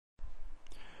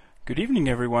Good evening,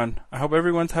 everyone. I hope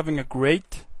everyone's having a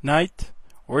great night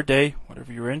or day,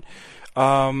 whatever you're in.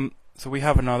 So we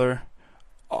have another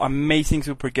amazing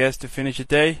super guest to finish the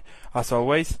day. As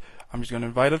always, I'm just going to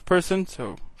invite a person,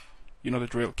 so you know the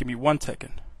drill. Give me 1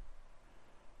 second.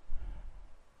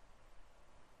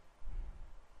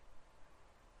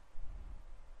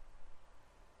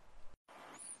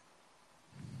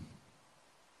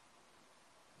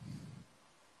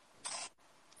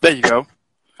 There you go.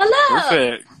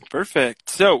 Hello. Perfect.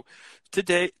 So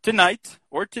tonight,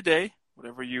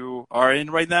 whatever you are in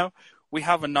right now, we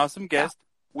have an awesome guest.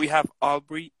 We have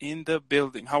Aubrey in the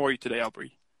building. How are you today,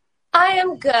 Aubrey? I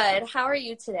am good. How are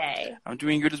you today? I'm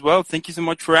doing good as well. Thank you so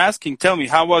much for asking. Tell me,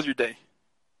 how was your day?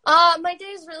 My day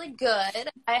is really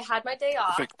good. I had my day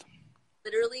off. Perfect.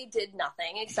 Literally did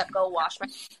nothing except go wash my.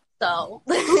 So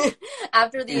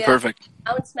after the Perfect.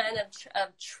 announcement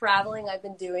of traveling I've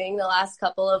been doing the last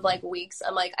couple of weeks,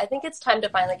 I'm like, I think it's time to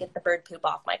finally get the bird poop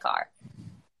off my car.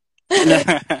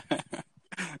 Yeah,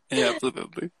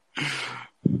 absolutely.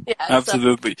 Yeah.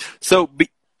 Absolutely.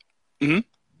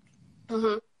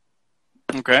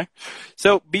 Okay.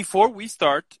 So before we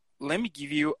start, let me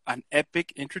give you an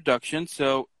epic introduction.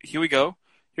 So here we go.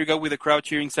 Here we go with the crowd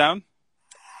cheering sound.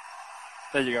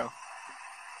 There you go.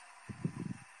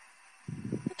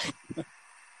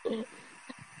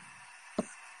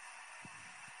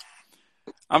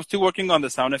 I'm still working on the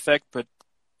sound effect, but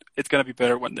it's going to be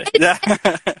better one day.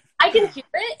 I can hear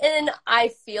it and I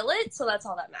feel it, so that's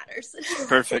all that matters.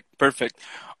 Perfect.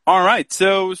 All right.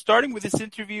 So starting with this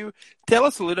interview, tell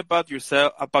us a little about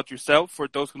yourself for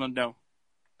those who don't know.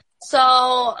 So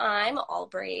I'm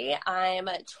Aubrey. I'm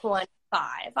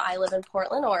 25. I live in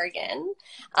Portland, Oregon.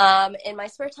 In my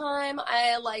spare time,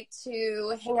 I like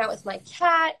to hang out with my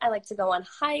cat. I like to go on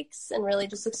hikes and really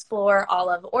just explore all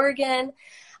of Oregon.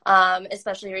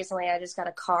 Especially recently, I just got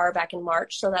a car back in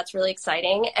March, so that's really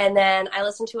exciting. And then I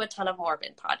listen to a ton of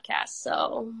morbid podcasts.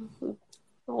 So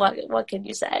what could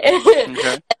you say?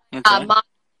 Okay.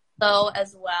 So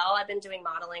as well, I've been doing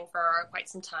modeling for quite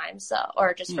some time. For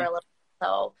a little.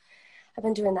 So I've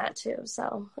been doing that too.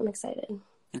 So I'm excited.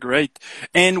 Great.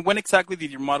 And when exactly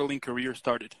did your modeling career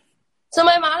started? So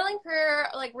my modeling career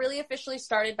really officially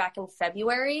started back in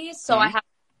February. So I haven't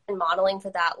been modeling for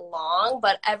that long,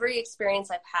 but every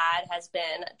experience I've had has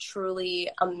been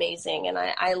truly amazing. And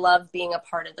I love being a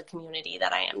part of the community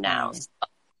that I am now. So.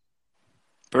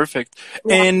 Perfect.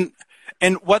 Yeah.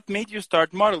 And what made you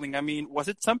start modeling? I mean, was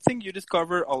it something you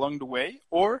discovered along the way,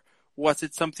 or was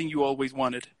it something you always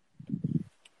wanted?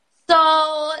 So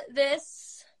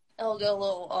I'll go a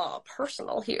little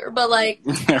personal here, but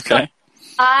okay.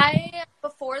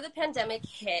 Before the pandemic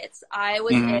hit, I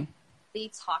was in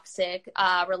a toxic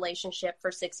relationship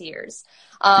for 6 years.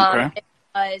 It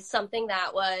was something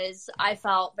that I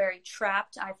felt very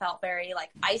trapped. I felt very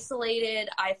isolated.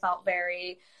 I felt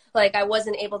very I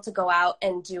wasn't able to go out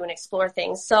and do and explore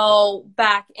things. So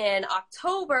back in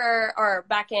October, or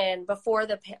before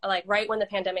right when the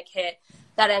pandemic hit,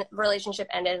 that relationship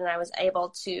ended and I was able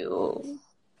to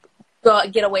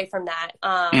get away from that.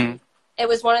 It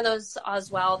was one of those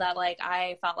as well that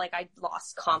I felt like I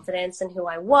lost confidence in who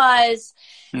I was.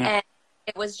 And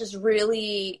it was just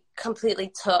really completely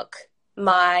took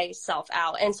myself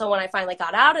out. And so when I finally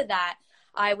got out of that,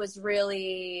 I was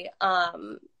really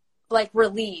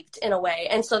relieved in a way.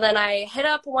 And so then I hit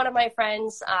up one of my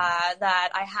friends that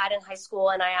I had in high school,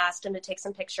 and I asked him to take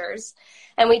some pictures,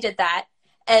 and we did that.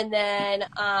 And then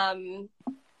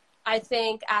I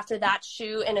think after that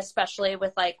shoot, and especially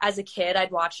with as a kid,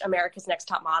 I'd watch America's Next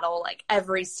Top Model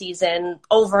every season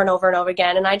over and over and over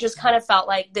again. And I just kind of felt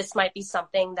like this might be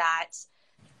something that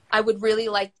I would really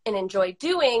like and enjoy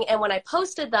doing. And when I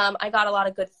posted them, I got a lot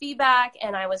of good feedback,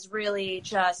 and I was really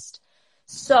just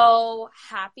so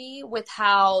happy with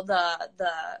how the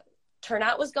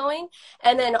turnout was going.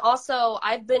 And then also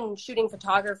I've been shooting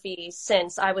photography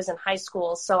since I was in high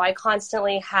school. So I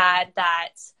constantly had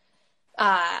that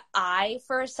eye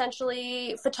for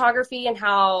essentially photography and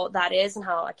how that is and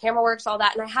how a camera works, all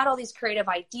that. And I had all these creative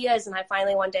ideas, and I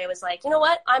finally one day was like, you know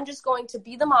what? I'm just going to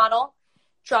be the model,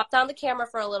 drop down the camera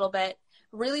for a little bit,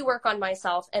 really work on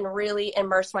myself, and really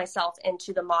immerse myself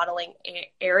into the modeling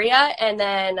area. And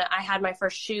then I had my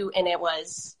first shoot, and it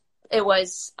was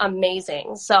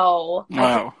amazing. So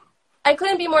wow. I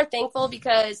couldn't be more thankful,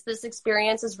 because this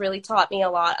experience has really taught me a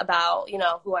lot about,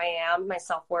 who I am, my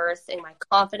self-worth, and my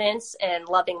confidence, and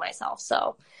loving myself.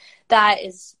 So that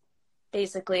is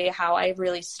basically how I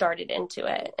really started into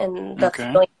it, and the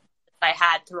feeling I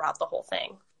had throughout the whole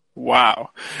thing.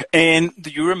 Wow. And do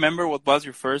you remember what was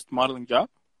your first modeling job?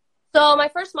 So my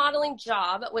first modeling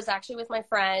job was actually with my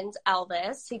friend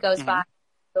Elvis. He goes by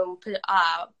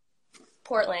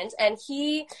Portland, and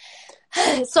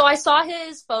so I saw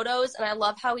his photos, and I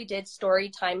love how he did story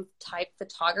time type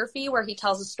photography where he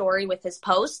tells a story with his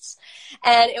posts.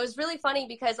 And it was really funny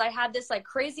because I had this like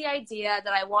crazy idea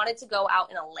that I wanted to go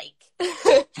out in a lake.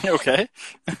 Okay.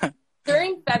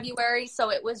 During February, so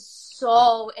it was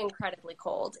so incredibly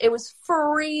cold. It was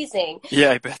freezing.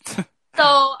 Yeah, I bet.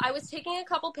 So I was taking a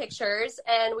couple pictures,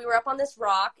 and we were up on this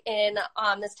rock in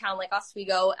this town like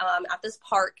Oswego at this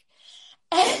park.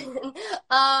 And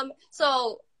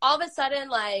so all of a sudden,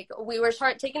 like, we were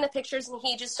taking the pictures, and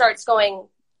he just starts going,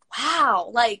 wow,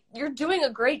 like, you're doing a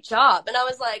great job. And I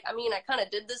was like, I mean, I kind of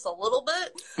did this a little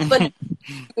bit, but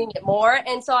doing it more.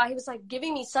 And so he was like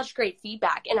giving me such great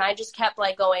feedback, and I just kept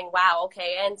like going, wow,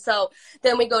 okay. And so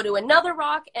then we go to another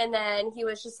rock, and then he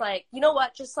was just like, you know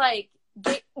what, just like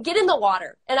get in the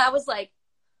water. And I was like,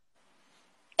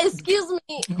 excuse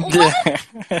me, what?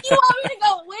 You want me to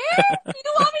go where?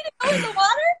 You want me to go in the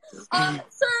water?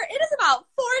 Sir, it is about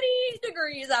 40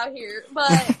 degrees out here. But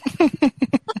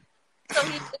so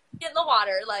he get in the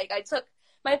water. Like, I took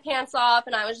my pants off,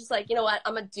 and I was just like, you know what,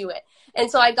 I'm gonna do it. And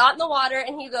so I got in the water,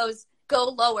 and he goes, go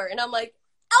lower. And I'm like,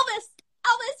 Elvis,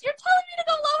 you're telling me to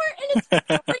go lower,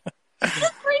 and it's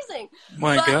freezing.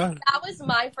 My God. That was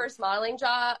my first modeling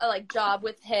job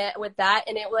with that,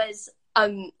 and it was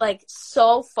like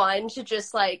so fun to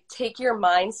just like take your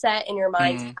mindset and your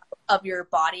mind out of your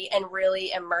body and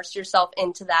really immerse yourself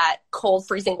into that cold,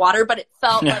 freezing water. But it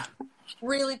felt like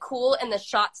really cool, and the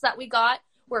shots that we got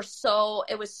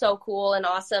it was so cool and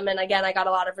awesome. And again, I got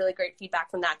a lot of really great feedback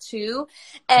from that too.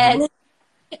 And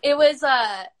it was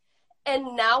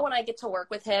and now when I get to work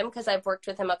with him, because I've worked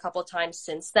with him a couple times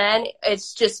since then,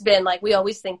 it's just been like, we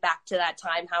always think back to that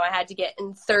time, how I had to get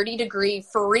in 30-degree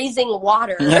freezing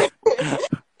water to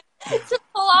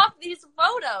pull off these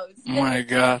photos. Oh my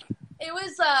God. It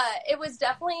was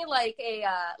definitely like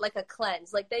a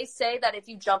cleanse. Like, they say that if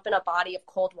you jump in a body of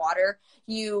cold water,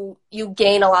 you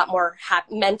gain a lot more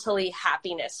mentally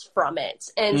happiness from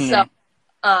it. And so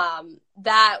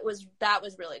that was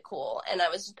really cool. And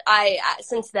I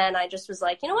since then I just was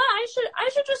like, you know what, I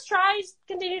should just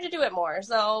continue to do it more.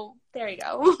 So there you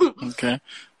go.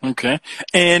 Okay.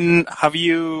 And have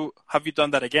you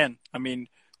done that again? I mean,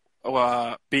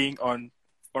 being on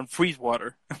freeze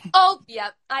water. Oh, yeah,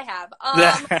 I have.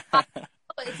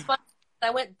 It's funny. I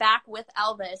went back with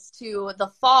Elvis to the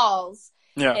falls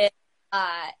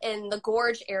in the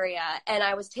gorge area, and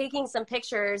I was taking some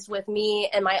pictures with me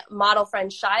and my model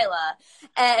friend Shyla,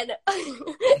 and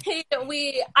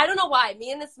I don't know why,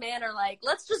 me and this man are like,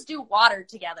 let's just do water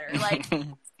together, like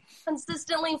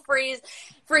consistently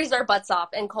freeze our butts off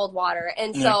in cold water.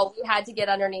 And so we had to get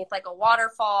underneath like a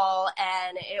waterfall,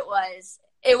 and it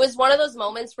was one of those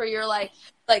moments where you're like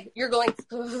you're going,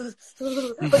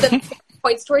 but then it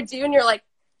points towards you, and you're like,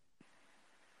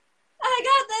 I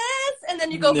got this. And then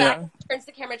you go back, turns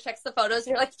the camera, checks the photos,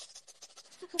 and you're like,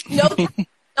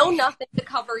 no, nothing to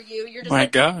cover you. You're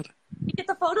just God. Did we get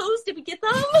the photos? Did we get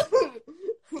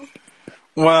them?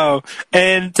 Wow.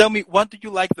 And tell me, what do you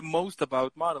like the most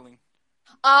about modeling?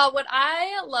 What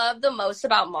I love the most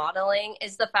about modeling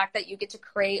is the fact that you get to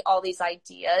create all these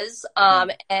ideas.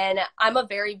 And I'm a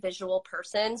very visual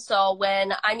person. So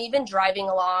when I'm even driving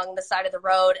along the side of the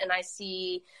road and I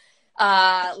see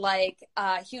like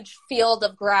a huge field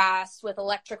of grass with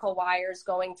electrical wires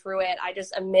going through it, I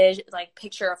just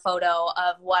picture a photo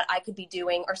of what I could be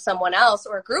doing, or someone else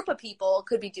or a group of people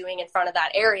could be doing in front of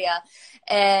that area.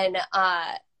 And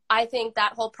I think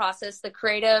that whole process, the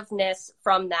creativeness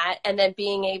from that, and then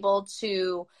being able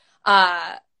to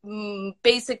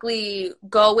basically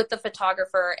go with the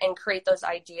photographer and create those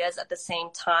ideas at the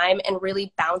same time and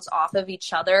really bounce off of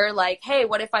each other. Like, hey,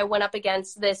 what if I went up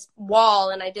against this wall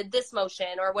and I did this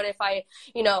motion? Or what if I,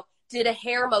 did a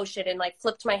hair motion and like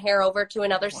flipped my hair over to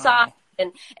another side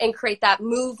and create that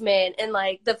movement? And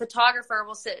like the photographer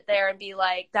will sit there and be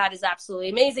like, that is absolutely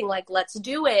amazing. Like, let's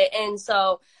do it. And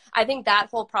so I think that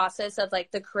whole process of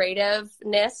like the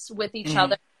creativeness with each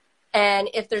other, and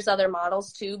if there's other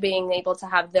models too, being able to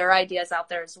have their ideas out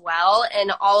there as well,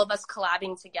 and all of us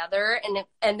collabing together,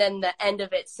 and then the end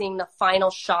of it, seeing the final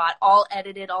shot, all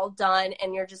edited, all done,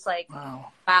 and you're just like,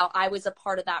 wow, I was a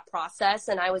part of that process,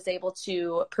 and I was able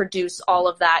to produce all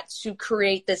of that to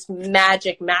create this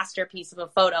magic masterpiece of a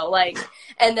photo. Like,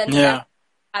 and then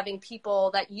having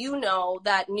people that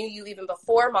that knew you even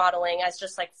before modeling as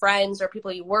just like friends or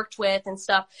people you worked with and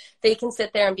stuff, they can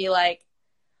sit there and be like,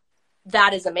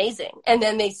 that is amazing. And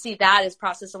then they see that as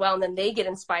processed well, and then they get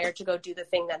inspired to go do the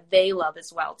thing that they love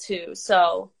as well too.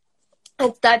 So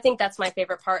I think that's my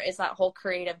favorite part, is that whole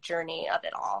creative journey of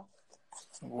it all.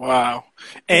 Wow.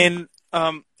 And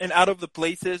And out of the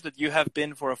places that you have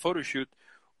been for a photo shoot,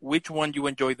 which one you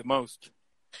enjoy the most?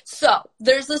 So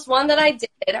there's this one that I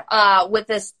did with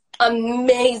this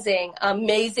amazing,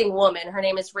 amazing woman. Her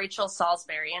name is Rachel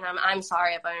Salisbury, and I'm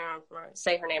sorry if I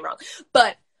say her name wrong,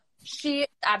 but she is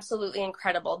absolutely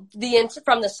incredible.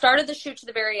 From the start of the shoot to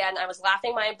the very end, I was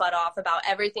laughing my butt off about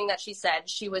everything that she said.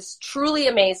 She was truly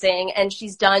amazing, and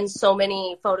she's done so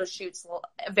many photo shoots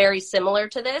very similar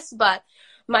to this, but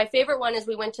my favorite one is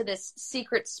we went to this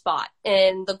secret spot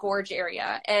in the Gorge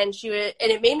area, and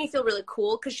it made me feel really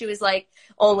cool because she was like,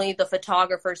 only the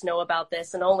photographers know about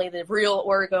this, and only the real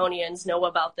Oregonians know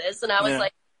about this, and I was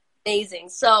like, amazing.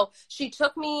 So she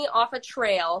took me off a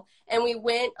trail, and we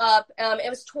went up. It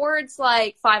was towards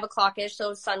like 5 o'clock-ish, so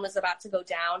the sun was about to go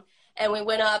down. And we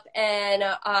went up, and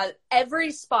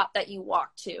every spot that you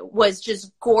walked to was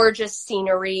just gorgeous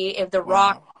scenery. If the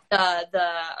rock,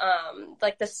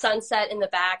 like the sunset in the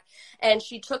back, and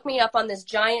she took me up on this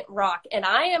giant rock. And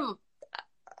I am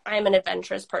an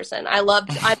adventurous person. I'm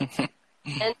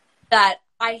that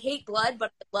I hate blood,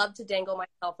 but I love to dangle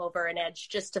myself over an edge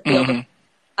just to feel.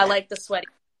 I like the sweaty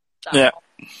stuff. Yeah.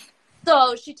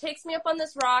 So she takes me up on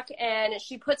this rock, and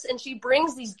she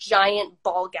brings these giant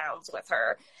ball gowns with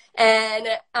her. And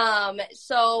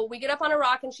so we get up on a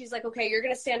rock, and she's like, okay, you're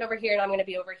going to stand over here, and I'm going to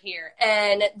be over here.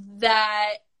 And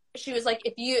that she was like,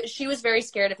 she was very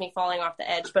scared of me falling off the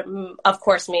edge. But of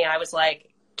course I was like,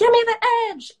 give me the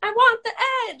edge. I want the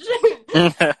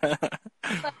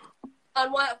edge.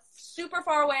 On what super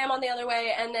far away, I'm on the other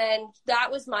way, and then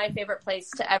that was my favorite place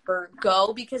to ever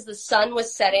go because the sun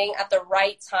was setting at the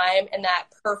right time, and that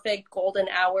perfect golden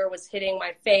hour was hitting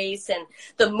my face, and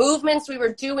the movements we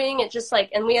were doing, it just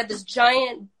like, and we had this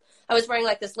giant, I was wearing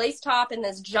like this lace top and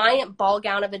this giant ball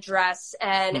gown of a dress,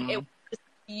 and it was just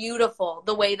beautiful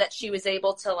the way that she was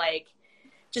able to like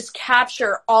just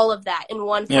capture all of that in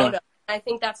one photo. I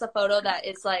think that's a photo that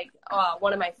is like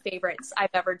one of my favorites I've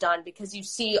ever done because you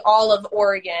see all of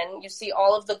Oregon, you see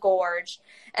all of the gorge,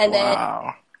 and then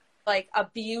like a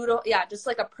beautiful, just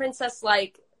like a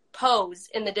princess-like pose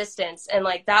in the distance. And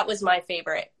like that was my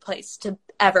favorite place to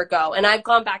ever go. And I've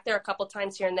gone back there a couple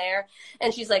times here and there.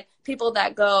 And she's like, people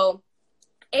that go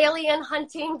alien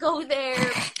hunting go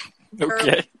there.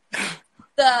 Okay.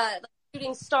 The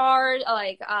shooting star,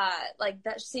 like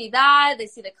that, see that, they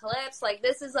see the eclipse. Like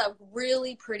this is a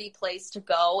really pretty place to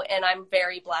go, and I'm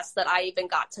very blessed that I even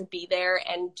got to be there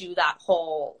and do that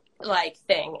whole like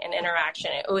thing and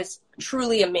interaction. It was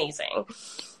truly amazing.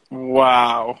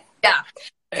 Wow. Yeah.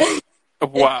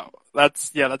 Wow.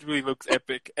 That really looks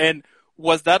epic. And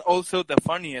was that also the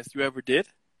funniest you ever did?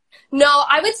 No,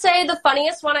 I would say the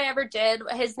funniest one I ever did,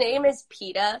 his name is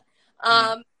PETA.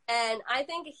 And I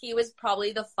think he was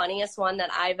probably the funniest one that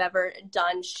I've ever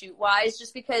done shoot-wise,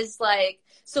 just because, like,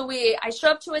 I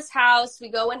show up to his house, we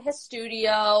go in his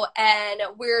studio, and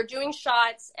we're doing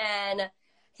shots, and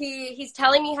he's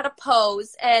telling me how to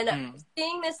pose, and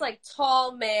seeing this, like,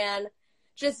 tall man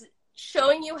just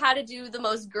showing you how to do the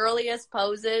most girliest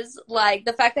poses, like,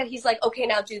 the fact that he's like, okay,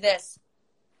 now do this.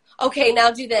 Okay,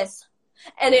 now do this.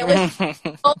 And it was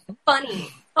so funny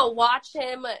to watch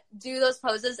him do those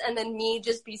poses and then me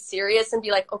just be serious and be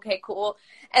like, okay, cool.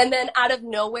 And then out of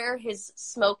nowhere, his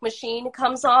smoke machine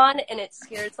comes on and it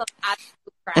scares the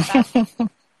absolute crap out of me. And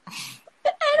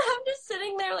I'm just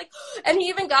sitting there like, and he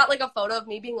even got like a photo of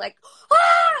me being like,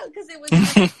 because it was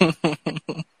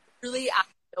really out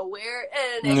of nowhere.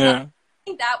 And I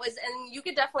think that was, and you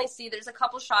could definitely see there's a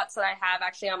couple shots that I have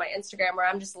actually on my Instagram where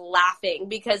I'm just laughing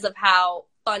because of how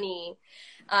funny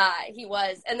he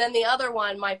was. And then the other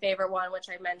one, my favorite one, which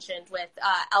I mentioned with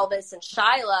Elvis and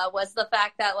Shyla, was the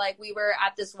fact that like we were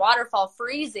at this waterfall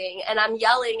freezing and I'm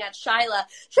yelling at Shyla,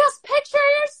 just picture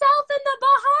yourself in the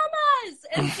Bahamas,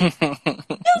 and she,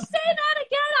 you say that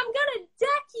again, I'm gonna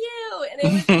deck you. And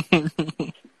it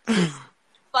was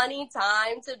funny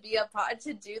time to be a part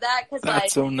to do that because that's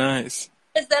like so nice.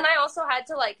 Because then I also had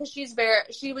to like, because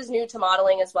she was new to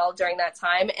modeling as well during that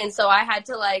time, and so I had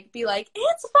to like be like,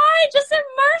 it's fine, just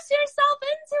immerse yourself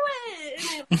into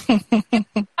it.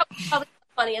 And that was probably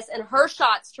the funniest, and her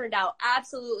shots turned out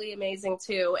absolutely amazing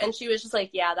too. And she was just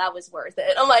like, yeah, that was worth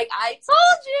it. I'm like, I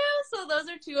told you. So those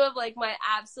are two of like my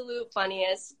absolute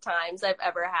funniest times I've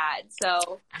ever had.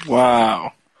 So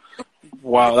wow,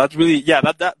 that's really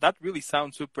that really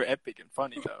sounds super epic and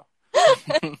funny though.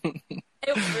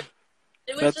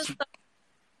 It was just so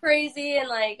crazy, and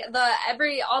like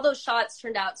all those shots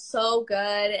turned out so good,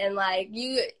 and like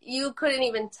you couldn't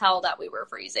even tell that we were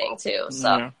freezing too.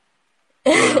 So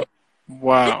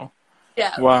wow.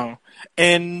 Yeah. Wow.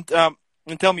 And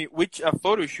tell me, which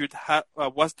photo shoot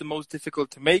was the most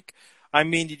difficult to make? I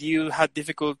mean, did you have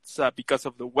difficulties because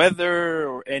of the weather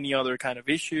or any other kind of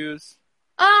issues?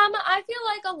 I feel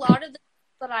like a lot of the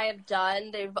that I have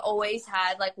done, they've always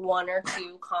had like one or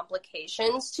two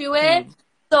complications to it.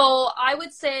 So I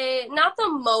would say not the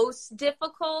most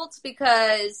difficult,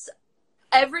 because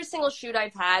every single shoot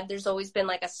I've had, there's always been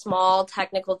like a small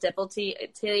technical difficulty,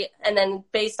 and then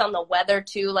based on the weather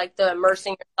too, like the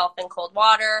immersing yourself in cold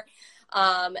water,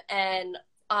 and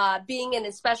being in,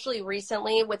 especially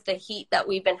recently with the heat that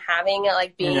we've been having,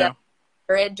 like being at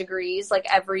 100 degrees like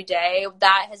every day,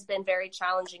 that has been very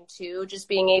challenging too. Just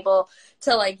being able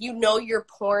to, like, you're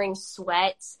pouring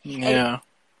sweat. And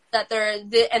that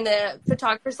and the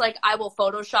photographer's like, I will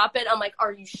Photoshop it. I'm like,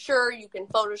 are you sure you can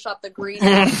Photoshop the grease,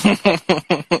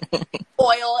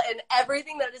 oil, and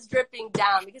everything that is dripping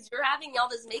down? Because you're having all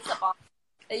this makeup on,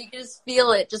 and you can just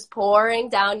feel it just pouring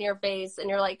down your face, and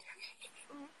you're like...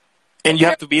 And you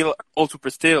have to be all super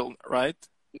still, right?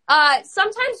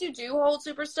 Sometimes you do hold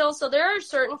super still. So there are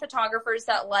certain photographers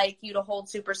that like you to hold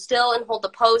super still and hold the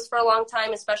pose for a long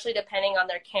time, especially depending on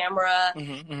their camera.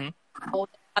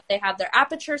 They have their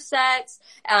aperture sets,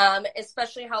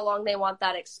 especially how long they want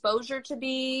that exposure to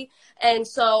be. And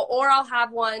so, or I'll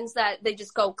have ones that they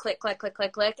just go click, click, click,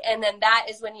 click, click. And then that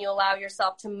is when you allow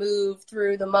yourself to move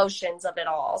through the motions of it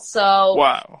all. So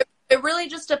wow. It really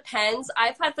just depends.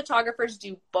 I've had photographers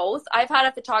do both. I've had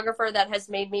a photographer that has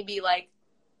made me be like,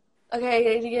 okay,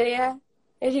 did you get it? Yeah?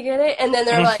 Did you get it? And then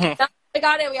they're like, no, I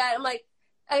got it. I'm like,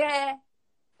 okay.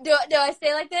 Do I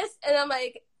stay like this? And I'm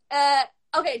like,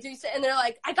 okay. Do you say? And they're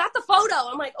like, I got the photo.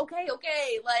 I'm like, okay.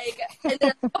 Like, and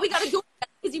then we got to do it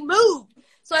because you moved.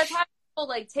 So I've had people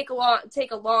like take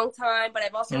a long time, but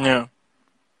I've also had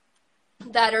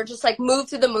that are just like move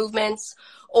through the movements,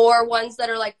 or ones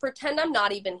that are like, pretend I'm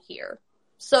not even here.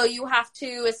 So you have to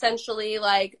essentially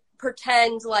like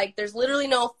pretend like there's literally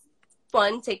no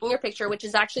fun taking your picture, which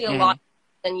is actually a lot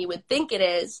than you would think it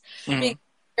is. Because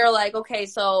you're like, okay,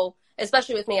 so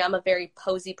especially with me, I'm a very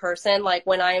posy person. Like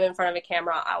when I am in front of a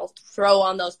camera, I will throw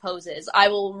on those poses. I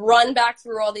will run back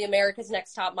through all the America's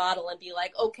Next Top Model and be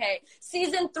like, okay,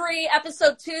 season 3,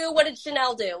 episode 2, what did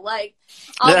Chanel do? Like,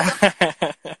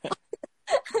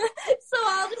 so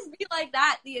I'll just be like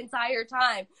that the entire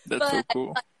time. That's so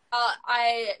cool.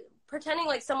 Pretending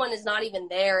like someone is not even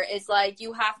there is like,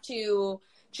 you have to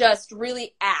just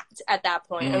really act at that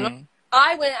point. And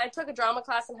I took a drama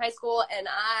class in high school, and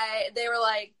they were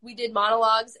like, we did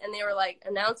monologues, and they were like,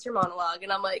 announce your monologue.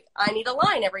 And I'm like, I need a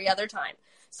line every other time.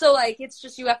 So like, it's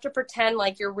just, you have to pretend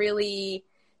like you're really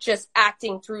just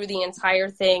acting through the entire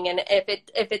thing. And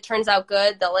if it turns out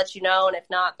good, they'll let you know. And if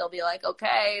not, they'll be like,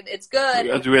 okay, it's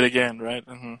good. I'll do it again, right?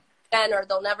 Or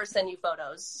they'll never send you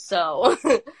photos. So.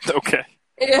 Okay.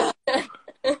 Yeah.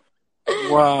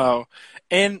 Wow.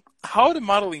 And how the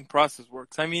modeling process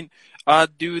works? I mean,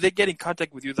 do they get in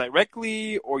contact with you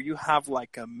directly, or you have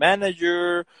like a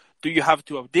manager? Do you have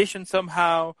to audition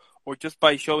somehow, or just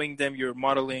by showing them your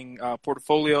modeling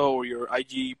portfolio or your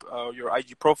IG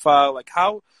profile? Like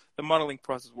how the modeling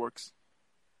process works?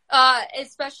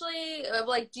 Especially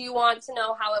like, do you want to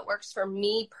know how it works for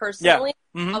me personally?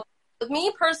 Yeah. With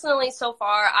me personally, so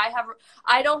far,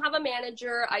 I don't have a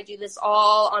manager. I do this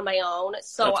all on my own.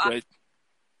 So that's great.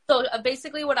 So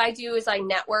basically what I do is I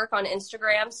network on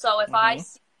Instagram. So if I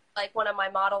see like one of my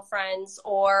model friends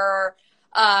or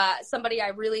somebody I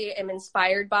really am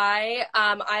inspired by,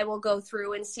 I will go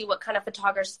through and see what kind of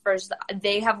photographers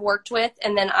they have worked with.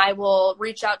 And then I will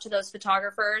reach out to those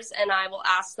photographers, and I will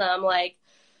ask them like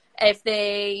if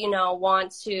they,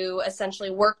 want to essentially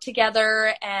work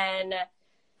together. And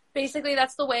basically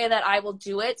that's the way that I will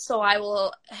do it. So I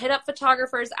will hit up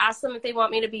photographers, ask them if they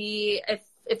want me to be,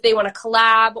 if they want to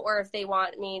collab, or if they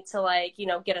want me to like,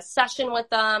 get a session with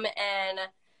them. And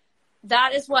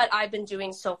that is what I've been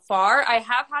doing so far. I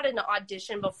have had an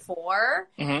audition before.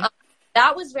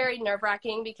 That was very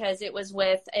nerve-wracking because it was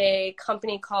with a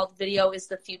company called Video is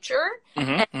the Future.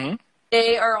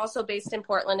 They are also based in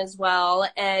Portland as well.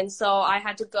 And so I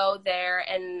had to go there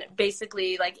and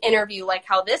basically like interview like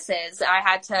how this is. I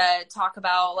had to talk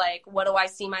about like, what do I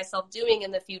see myself doing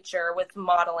in the future with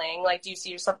modeling? Like, do you see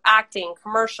yourself acting,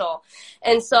 commercial?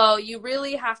 And so you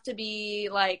really have to be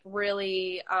like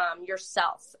really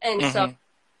yourself. And so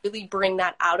really bring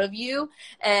that out of you.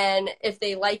 And if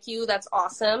they like you, that's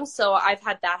awesome. So I've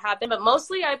had that happen. But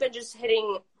mostly I've been just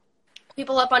hitting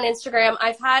people up on Instagram.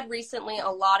 I've had recently a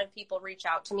lot of people reach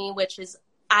out to me, which is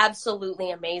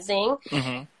absolutely amazing.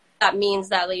 That means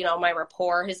that, my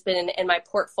rapport has been in my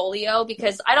portfolio,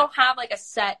 because I don't have like a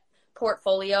set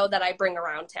portfolio that I bring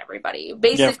around to everybody.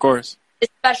 Basically, yeah, of course.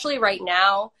 Especially right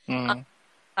now,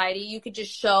 society, you could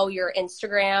just show your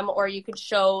Instagram, or you could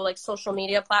show like social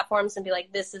media platforms and be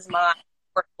like, this is my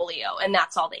portfolio, and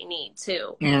that's all they need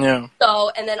too. Yeah.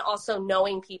 So, and then also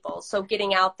knowing people, so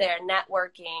getting out there,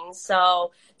 networking,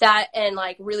 so that, and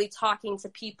like really talking to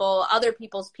people, other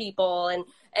people's people, and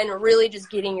really just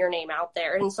getting your name out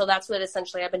there. And so that's what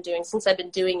essentially I've been doing since I've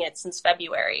been doing it since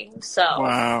February. So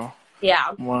Wow.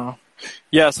 yeah. Wow.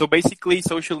 Yeah, so basically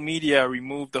social media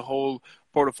removed the whole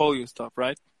portfolio stuff,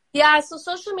 right? Yeah, so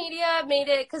social media made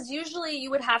it, because usually you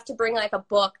would have to bring like a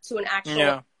book to an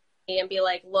actual and be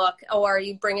like, look, or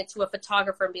you bring it to a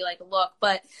photographer and be like, look.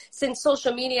 But since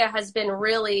social media has been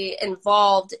really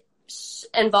involved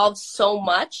so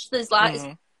much this last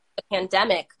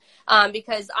pandemic,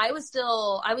 because I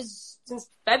was since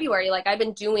February, like I've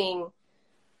been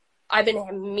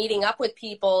meeting up with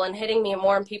people and hitting me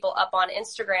more and people up on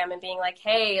Instagram and being like,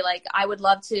 hey, like I would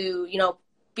love to,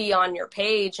 be on your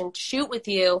page and shoot with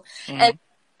you. And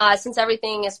since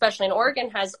everything, especially in Oregon,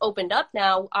 has opened up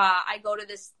now, I go to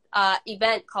this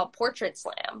event called Portrait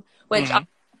Slam, which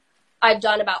I've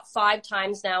done about 5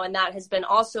 times now, and that has been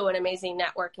also an amazing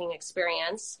networking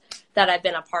experience that I've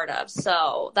been a part of.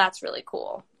 So that's really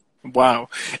cool. Wow.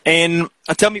 And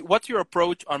tell me, what's your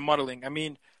approach on modeling? I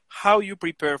mean, how you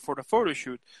prepare for the photo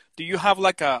shoot? Do you have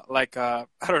like a I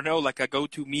don't know, like a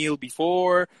go-to meal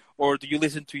before, or do you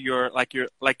listen to your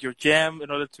jam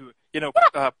in order to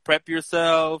prep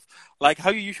yourself? Like,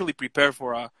 how you usually prepare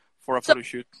for a photo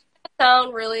shoot?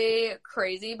 Sound really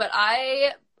crazy, but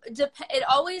it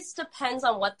always depends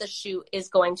on what the shoot is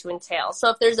going to entail. So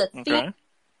if there's a theme,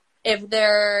 if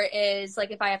there is,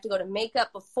 like, if I have to go to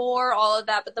makeup before, all of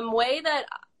that. But the way that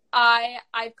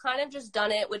I've kind of just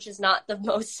done it, which is not the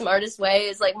most smartest way,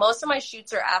 is like most of my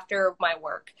shoots are after my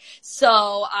work.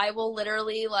 So I will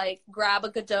literally like grab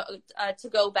a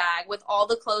to-go bag with all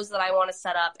the clothes that I want to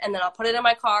set up, and then I'll put it in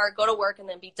my car, go to work, and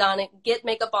then be done, get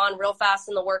makeup on real fast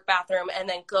in the work bathroom, and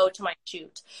then go to my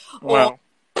shoot. Wow.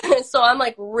 So I'm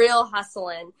like real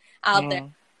hustling out there.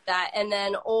 That, and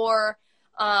then,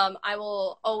 I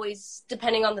will always,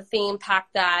 depending on the theme, pack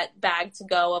that bag to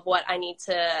go of what needs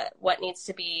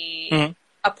to be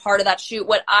a part of that shoot.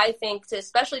 What I think,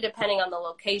 especially depending on the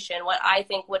location, what I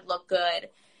think would look good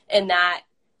in that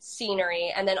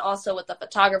scenery, and then also what the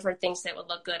photographer thinks that would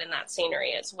look good in that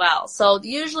scenery as well. So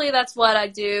usually that's what I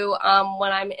do.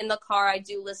 When I'm in the car, I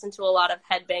do listen to a lot of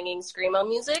headbanging screamo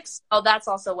music. So that's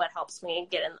also what helps me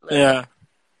get in the mood. Yeah.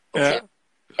 Yeah.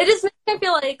 It just makes me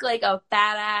feel like a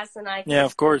badass, and yeah,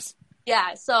 of course.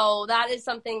 Yeah, so that is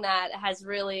something that has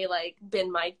really like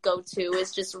been my go-to,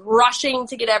 is just rushing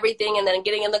to get everything and then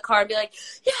getting in the car and be like,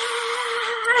 yeah.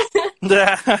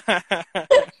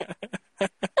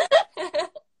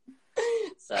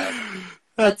 So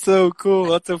that's so cool.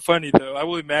 That's so funny though. I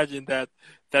will imagine that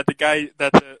the guy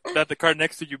that the car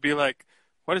next to you be like,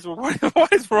 what is wrong?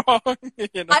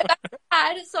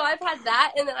 I've had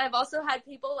that, and then I've also had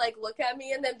people like look at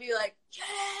me and then be like, yeah.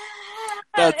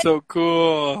 That's so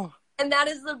cool. And that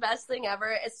is the best thing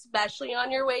ever, especially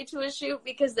on your way to a shoot,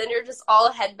 because then you're just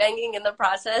all headbanging in the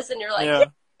process, and you're like, yeah,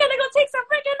 I'm gonna go take some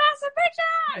freaking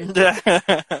awesome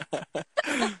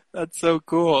pictures. That's so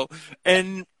cool.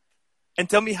 And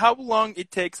tell me how long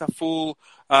it takes a full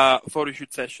photo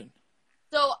shoot session.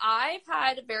 So I've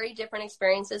had very different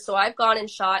experiences. So I've gone and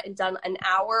shot and done an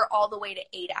hour all the way to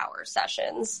 8-hour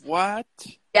sessions. What?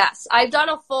 Yes, I've done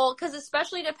a full, because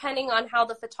especially depending on how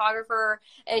the photographer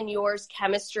and yours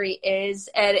chemistry is,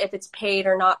 and if it's paid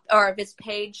or not, or if it's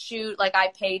paid shoot, like I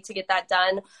paid to get that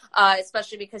done,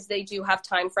 especially because they do have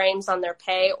time frames on their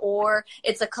pay, or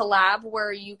it's a collab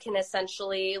where you can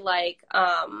essentially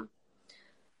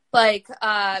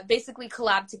basically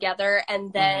collab together,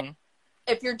 and then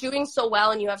if you're doing so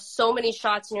well and you have so many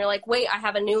shots and you're like, wait, I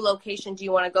have a new location, do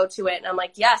you want to go to it? And I'm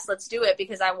like, yes, let's do it,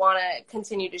 because I want to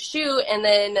continue to shoot. And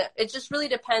then it just really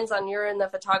depends on you and the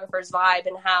photographer's vibe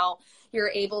and how you're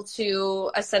able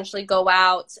to essentially go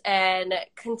out and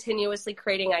continuously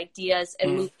creating ideas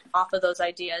and move off of those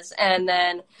ideas. And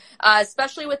then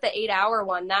especially with the 8-hour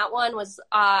one, that one was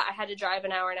I had to drive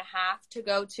an hour and a half to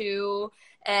go to,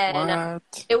 and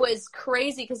it was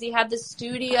crazy because he had the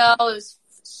studio.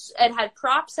 It had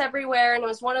props everywhere, and it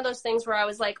was one of those things where I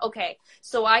was like, okay,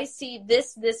 so I see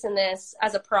this, and this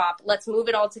as a prop. Let's move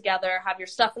it all together, have your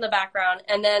stuff in the background.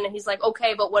 And then he's like,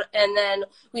 okay, but what? And then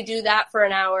we do that for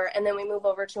an hour, and then we move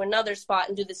over to another spot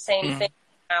and do the same thing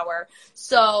for an hour.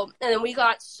 So, and then we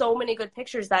got so many good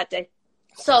pictures that day.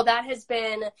 So that has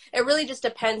been, it really just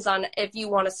depends on if you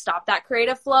want to stop that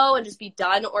creative flow and just be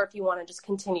done, or if you want to just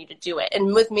continue to do it.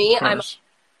 And with me, I'm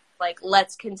like,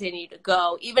 let's continue to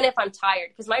go, even if I'm tired,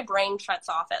 because my brain shuts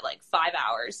off at like 5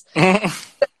 hours.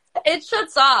 it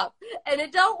shuts off and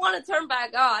it don't want to turn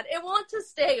back on. It wants to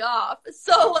stay off.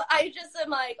 So I just am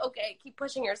like, okay, keep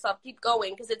pushing yourself, keep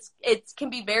going, because it can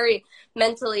be very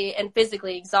mentally and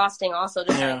physically exhausting also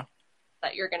to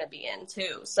that you're going to be in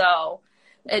too. So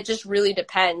it just really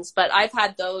depends. But I've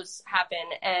had those happen,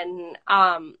 and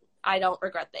I don't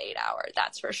regret the 8 hour.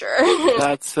 That's for sure.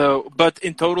 That's so. But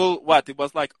in total, what it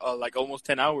was like almost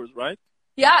 10 hours, right?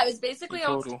 Yeah, it was basically in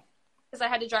total. Because I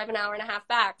had to drive an hour and a half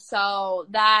back. So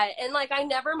that, and like I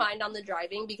never mind on the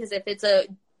driving, because if it's a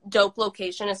dope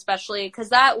location, especially because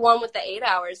that one with the 8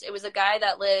 hours, it was a guy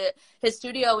that his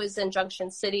studio was in Junction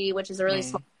City, which is a really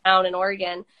small town in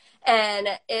Oregon. And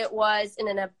it was in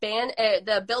an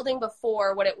the building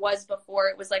before, what it was before,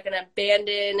 it was like an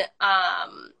abandoned,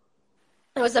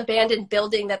 it was an abandoned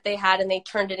building that they had, and they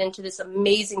turned it into this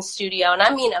amazing studio. And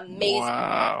I mean, amazing.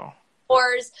 Wow.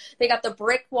 Floors. They got the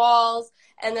brick walls,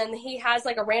 and then he has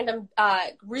like a random,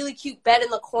 really cute bed in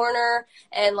the corner,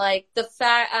 and like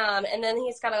and then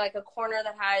he's got like a corner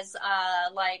that has,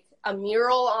 like a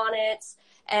mural on it.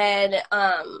 And,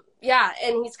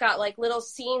 and he's got like little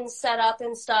scenes set up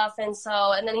and stuff. And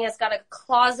then he has got a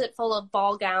closet full of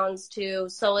ball gowns too.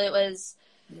 So it was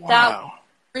that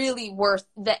really worth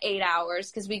the 8 hours,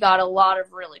 because we got a lot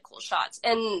of really cool shots.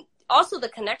 And also the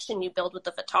connection you build with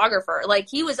the photographer. Like,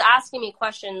 he was asking me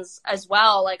questions as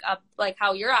well, like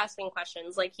how you're asking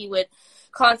questions. Like, he would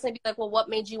constantly be like, well, what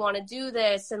made you want to do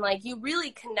this? And like, you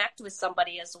really connect with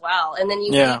somebody as well. And then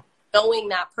you keep knowing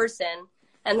that person,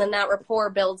 and then that rapport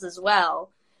builds as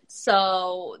well.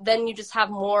 So then you just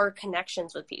have more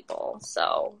connections with people.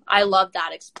 So I love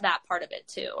that part of it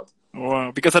too. Wow.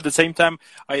 Because at the same time,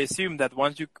 I assume that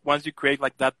once you create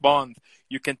like that bond,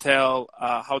 you can tell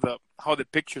how the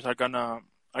pictures are gonna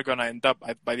end up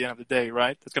by the end of the day,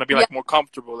 right? It's gonna be like more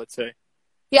comfortable, let's say.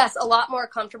 Yes, a lot more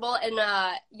comfortable, and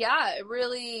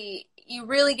you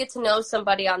really get to know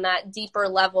somebody on that deeper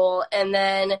level, and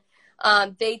then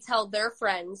they tell their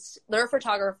friends, their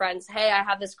photographer friends, hey, I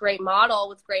have this great model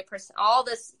with great all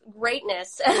this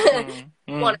greatness,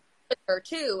 want to with her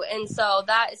too. And so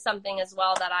that is something as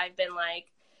well that I've been like,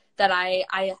 that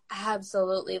I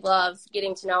absolutely love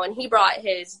getting to know. And he brought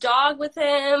his dog with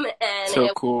him, and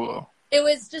cool. It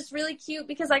was just really cute,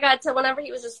 because I got to, whenever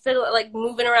he was just like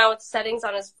moving around with settings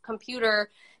on his computer,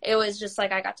 it was just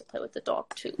like I got to play with the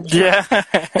dog too. Yeah.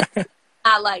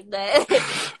 I like that.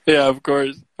 Yeah, of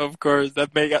course. That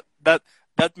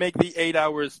make the 8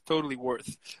 hours totally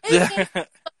worth. It's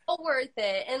so worth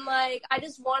it, and like I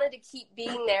just wanted to keep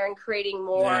being there and creating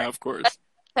more. Yeah, of course.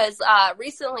 Because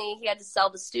recently he had to sell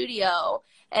the studio,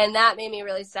 and that made me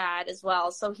really sad as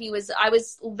well. So I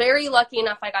was very lucky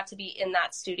enough I got to be in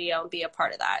that studio and be a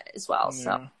part of that as well. Yeah.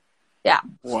 So. Yeah.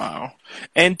 Wow.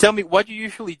 And tell me, what do you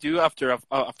usually do after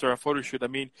a photo shoot? I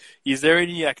mean, is there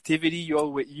any activity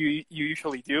you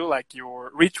usually do, like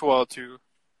your ritual to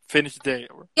finish the day?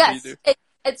 Or yes,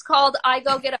 it's called I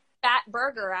go get a fat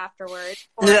burger afterwards.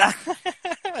 Yeah,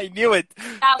 I knew it.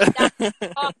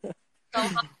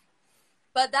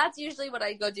 But that's usually what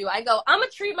I go do. I go, I'm gonna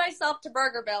treat myself to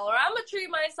Burger Bill, or I'm gonna treat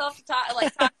myself to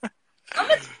I'm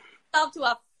gonna treat myself to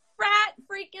a fat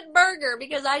freaking burger,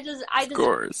 because I just. Of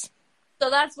course. So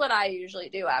that's what I usually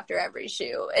do after every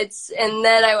shoot. And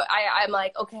then I'm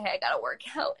like, okay, I gotta work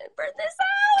out and burn this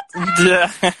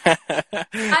out.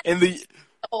 Yeah.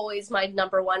 Always my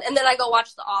number one. And then I go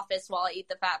watch The Office while I eat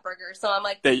the fat burger. So I'm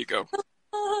like, there you go.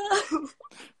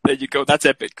 There you go. That's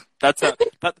epic. That's like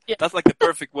the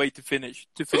perfect way to finish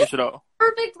it all.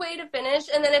 Perfect way to finish.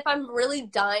 And then if I'm really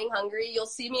dying hungry, you'll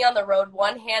see me on the road,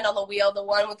 one hand on the wheel, the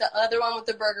other one with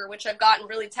the burger, which I've gotten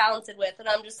really talented with, and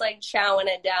I'm just like chowing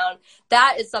it down.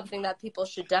 That is something that people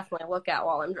should definitely look at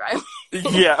while I'm driving.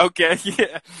 Yeah. Okay.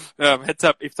 Yeah. Heads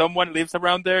up. If someone lives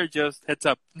around there, just heads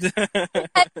up.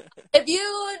 If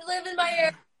you live in my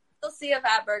area, you'll see a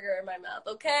fat burger in my mouth.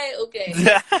 Okay.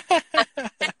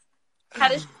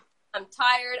 I'm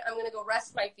tired. I'm gonna go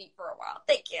rest my feet for a while.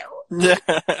 Thank you. Yeah.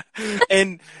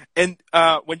 And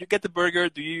when you get the burger,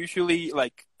 do you usually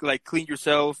like clean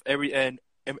yourself and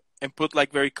put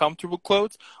like very comfortable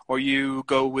clothes, or you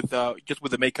go with just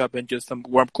with the makeup and just some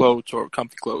warm clothes or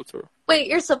comfy clothes? Or wait,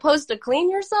 you're supposed to clean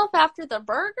yourself after the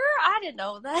burger? I didn't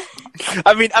know that.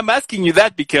 I mean, I'm asking you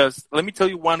that because let me tell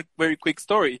you one very quick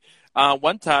story.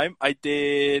 One time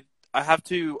they have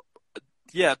to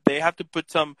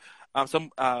put some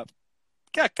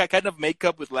kind of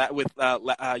makeup with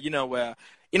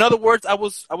in other words, I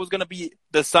was gonna be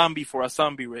the zombie for a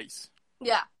zombie race.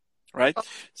 Yeah. Right.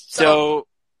 So,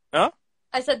 huh?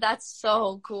 I said that's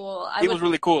so cool. It was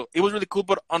really cool. It was really cool,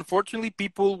 but unfortunately,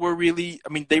 people were really,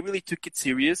 I mean, they really took it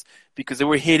serious because they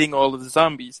were hitting all of the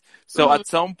zombies. So at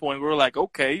some point, we were like,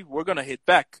 okay, we're going to hit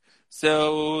back.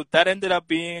 So that ended up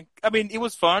being, I mean, it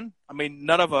was fun. I mean,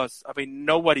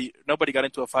 nobody got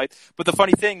into a fight. But the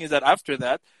funny thing is that after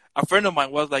that, a friend of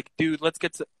mine was like, dude, let's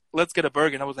get a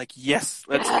burger. And I was like, yes,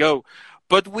 let's go.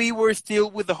 But we were still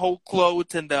with the whole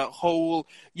clothes and the whole,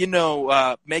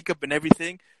 makeup and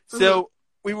everything. So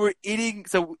we were eating.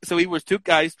 So we were two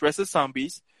guys dressed as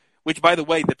zombies. Which, by the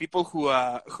way, the people who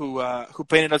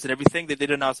painted us and everything, they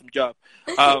did an awesome job.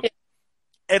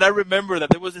 And I remember that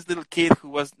there was this little kid who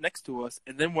was next to us.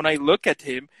 And then when I look at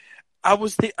him, I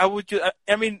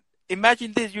mean,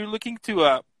 imagine this: you're looking to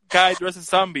a guy dressed as a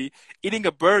zombie eating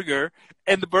a burger,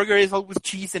 and the burger is all with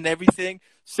cheese and everything.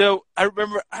 So I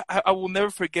remember, I will never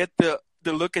forget the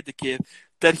look at the kid.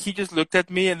 That he just looked at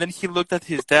me, and then he looked at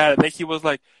his dad, and then he was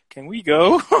like, "Can we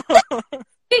go?"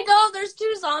 We go. There's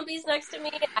two zombies next to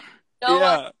me. I don't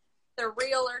know if they're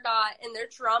real or not, and they're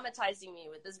traumatizing me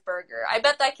with this burger. I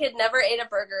bet that kid never ate a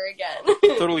burger again.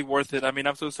 Totally worth it. I mean,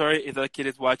 I'm so sorry if that kid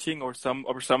is watching or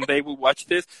someday will watch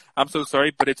this. I'm so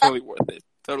sorry, but it's totally worth it.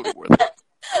 Totally worth it.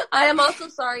 I am also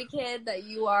sorry, kid, that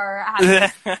you are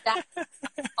having that.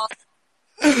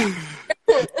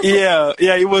 Yeah,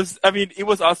 it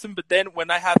was awesome, but then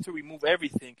when I had to remove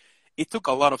everything, it took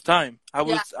a lot of time. I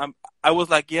was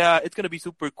like, yeah, it's going to be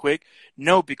super quick.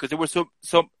 No, because there were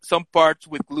some parts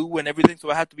with glue and everything, so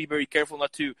I had to be very careful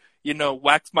not to,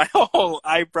 wax my whole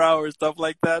eyebrow or stuff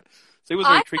like that. So it was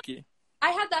very tricky. I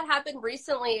had that happen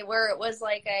recently where it was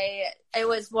like it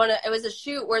was a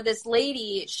shoot where this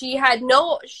lady, she had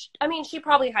she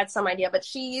probably had some idea, but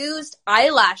she used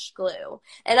eyelash glue.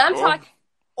 And I'm talking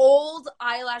old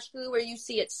eyelash glue where you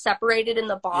see it separated in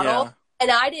the bottle. Yeah.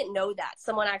 And I didn't know that.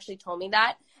 Someone actually told me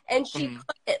that. And she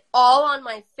put it all on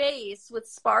my face with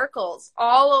sparkles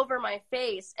all over my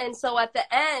face. And so at the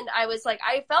end, I was like,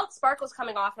 I felt sparkles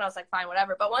coming off and I was like, fine,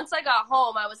 whatever. But once I got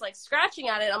home, I was like scratching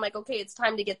at it. I'm like, okay, it's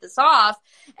time to get this off.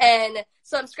 And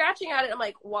so I'm scratching at it. I'm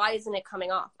like, why isn't it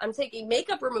coming off? I'm taking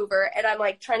makeup remover and I'm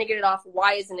like trying to get it off.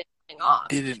 Why isn't it coming off?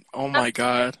 Oh my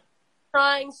God.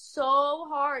 Trying so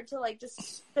hard to like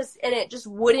just and it just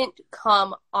wouldn't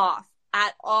come off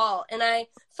at all. And I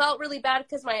felt really bad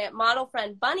because my model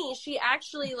friend Bunny, she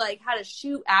actually like had a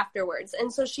shoot afterwards,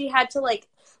 and so she had to like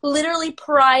literally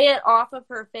pry it off of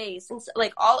her face, and so,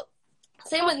 like all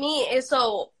same with me. And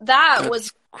so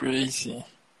that's crazy.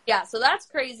 Yeah, so that's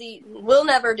crazy. We'll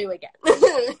never do again.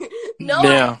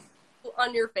 Eyelash glue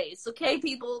on your face, okay,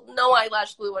 people? No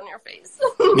eyelash glue on your face.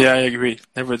 Yeah, I agree.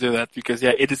 Never do that because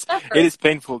it is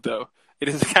painful though. It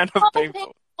is kind of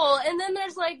painful. And then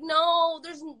there's like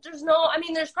there's no. I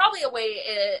mean, there's probably a way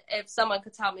if someone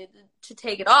could tell me to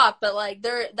take it off, but like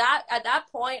at that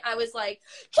point, I was like,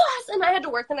 and I had to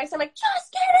work the next time. Like,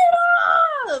 just get it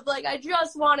off! Like, I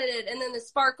just wanted it, and then the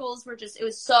sparkles were it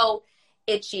was so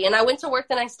itchy. And I went to work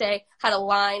the next day, had a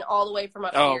line all the way from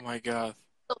up here. Oh my God!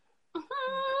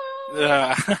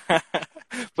 Yeah,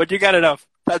 but you got it off.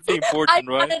 That's the important,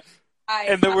 right?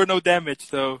 And there were no damage,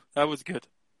 so that was good.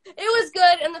 It was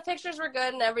good, and the pictures were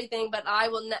good and everything, but I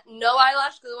will no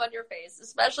eyelash glue on your face,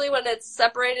 especially when it's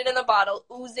separated in the bottle,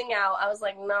 oozing out. I was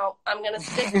like, no, I'm going to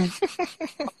stick.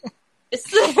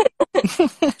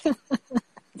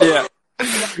 Yeah.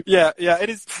 It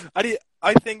is.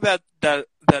 I think that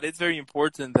it's very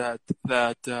important that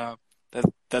the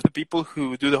people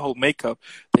who do the whole makeup,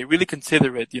 they really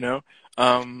consider it, Yeah.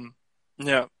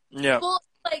 Well,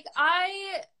 like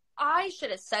I should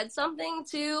have said something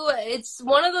too. It's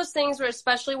one of those things where,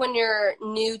 especially when you're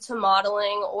new to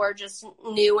modeling or just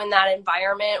new in that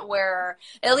environment, where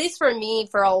at least for me,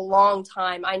 for a long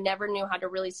time, I never knew how to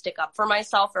really stick up for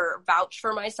myself or vouch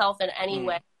for myself in any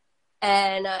way.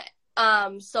 And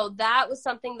so that was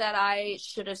something that I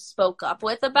should have spoke up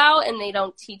with about, and they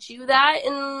don't teach you that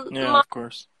in of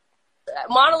course.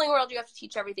 Modeling world. You have to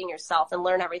teach everything yourself and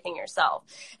learn everything yourself.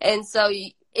 And so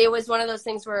it was one of those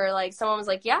things where like someone was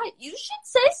like, yeah, you should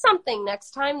say something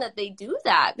next time that they do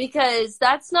that, because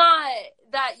that's not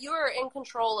that you're in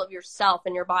control of yourself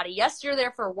and your body. Yes, you're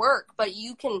there for work, but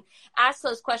you can ask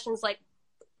those questions like,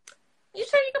 you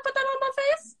sure you can put that on my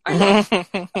face? I don't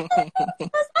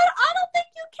think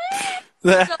you can.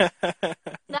 So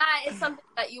that is something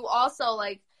that you also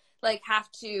like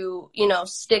have to,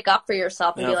 stick up for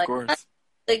yourself and be like, I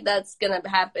think that's going to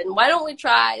happen. Why don't we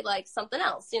try like something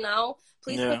else,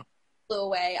 Please put the glue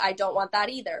away. I don't want that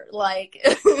either. Like,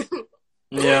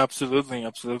 yeah, absolutely.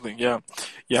 Yeah.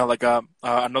 Like,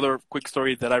 another quick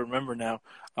story that I remember now.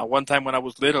 One time when I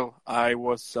was little, I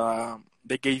was, I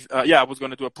was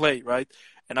going to do a play, right?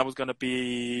 and I was gonna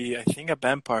be, I think, a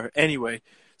vampire. Anyway,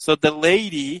 so the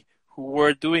lady who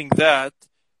were doing that,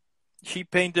 she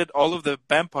painted all of the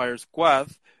vampire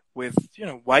squad with,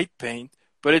 white paint,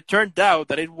 but it turned out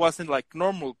that it wasn't like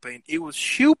normal paint. It was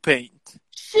shoe paint.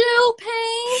 Shoe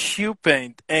paint? Shoe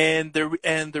paint. And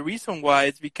the reason why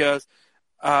is because,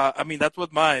 that's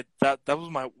what that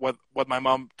was what my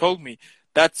mom told me.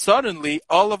 That suddenly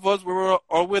all of us were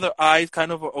all with our eyes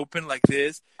kind of open like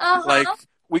this. Uh-huh. Like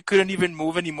we couldn't even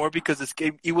move anymore because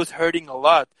it was hurting a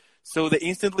lot. So they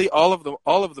instantly, all of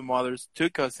the mothers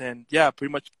took us and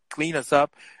pretty much cleaned us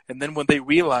up. And then when they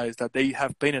realized that they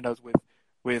have painted us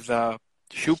with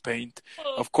shoe paint,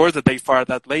 of course that they fired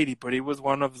that lady. But it was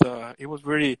it was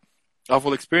really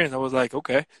awful experience. I was like,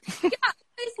 okay. Yeah,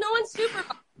 guys, no one's super,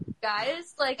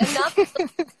 guys. Like enough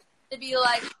to be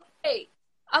like, hey,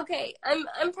 okay,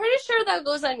 I'm pretty sure that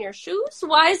goes on your shoes.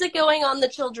 Why is it going on the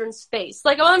children's face?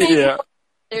 Like, I mean,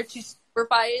 they're to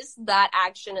supervise that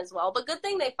action as well. But good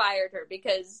thing they fired her,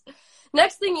 because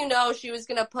next thing you know, she was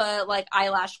gonna put like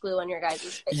eyelash glue on your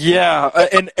guys' face. Yeah,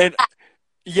 and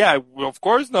yeah, well, of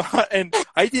course not. And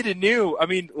I didn't knew. I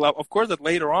mean, of course that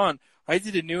later on, I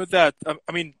didn't knew that.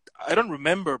 I mean, I don't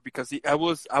remember because I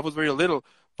was very little.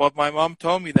 But my mom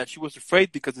told me that she was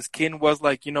afraid because the skin was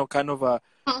like, kind of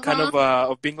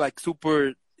of being like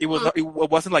super. It was not, it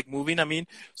wasn't like moving. I mean,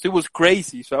 so it was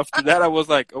crazy. So after that, I was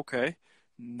like, okay,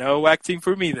 no acting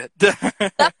for me then. That's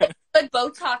good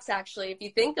Botox, actually, if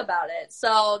you think about it.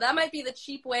 So that might be the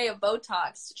cheap way of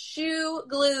Botox. Shoe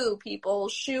glue, people.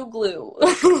 Shoe glue.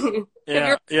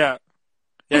 Yeah.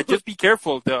 Just be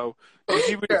careful though.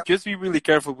 Just be really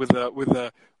careful with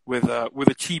a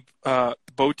cheap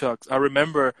Botox. I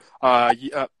remember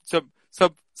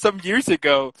some years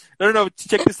ago. No.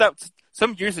 Check this out.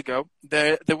 Some years ago,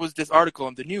 there was this article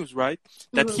on the news, right?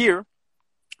 That here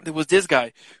there was this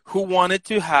guy who wanted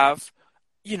to have,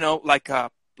 like a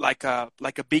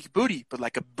big booty, but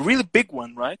like a really big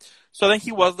one, right? So then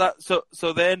he was that.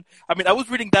 So then, I mean, I was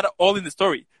reading that all in the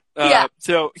story.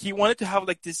 So he wanted to have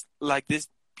like this,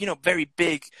 very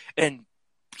big and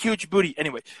huge booty.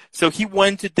 Anyway, so he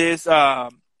went to this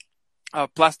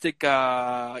plastic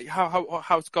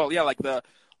how it's called, like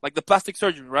the plastic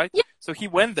surgery, right? Yeah. So he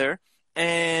went there,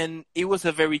 and it was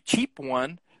a very cheap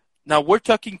one. Now we're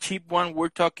talking cheap one. We're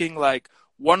talking like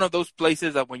one of those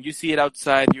places that when you see it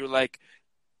outside, you're like,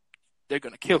 they're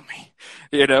gonna kill me,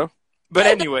 But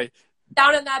anyway,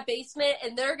 down in that basement,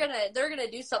 and they're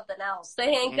gonna do something else. They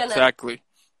ain't gonna exactly.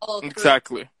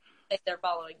 Like they're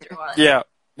following through on.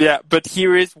 Yeah, but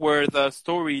here is where the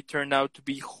story turned out to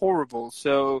be horrible.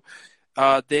 So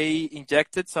they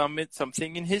injected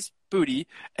something in his booty,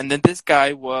 and then this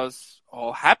guy was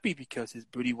all happy because his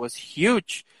booty was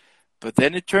huge. But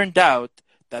then it turned out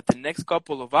that the next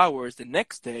couple of hours, the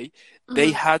next day,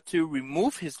 they had to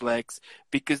remove his legs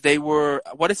because they were,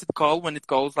 what is it called when it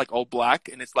goes like all black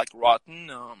and it's like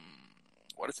rotten?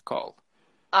 What is it called?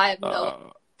 I have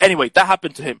no. Anyway, that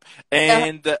happened to him,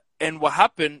 and what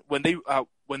happened when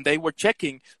they were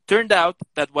checking, turned out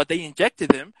that what they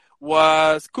injected him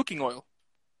was cooking oil.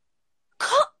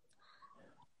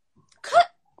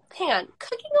 Hang on,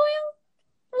 cooking oil?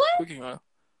 What? Cooking oil.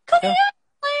 Cooking oil?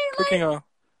 Cooking oil.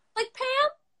 Like Pam?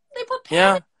 They put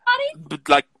Pam in the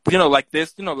body? But like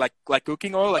this, like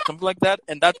cooking oil, like something like that,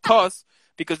 and that caused,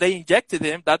 because they injected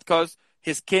him, that caused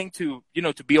his skin to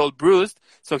be all bruised.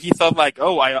 So he thought like,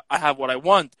 oh, I have what I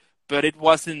want. But it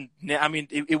wasn't, I mean,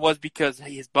 it was because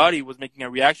his body was making a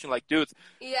reaction like, dude,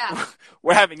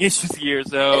 we're having issues here.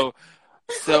 So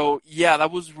yeah,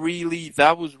 that was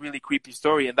really creepy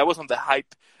story. And that was on the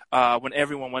hype, when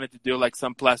everyone wanted to do like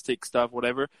some plastic stuff,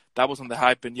 whatever. That was on the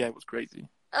hype, and yeah, it was crazy.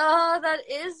 Oh,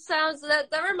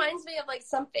 that reminds me of like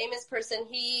some famous person.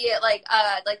 He like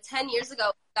 10 years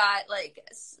ago got like,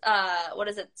 what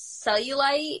is it?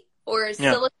 Cellulite or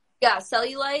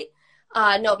cellulite.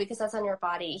 No, because that's on your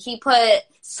body. He put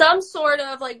some sort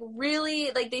of like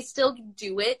really, like they still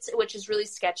do it, which is really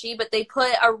sketchy, but they put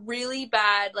a really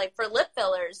bad, like for lip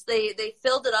fillers, they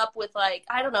filled it up with like,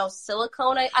 I don't know,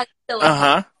 silicone.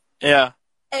 Yeah.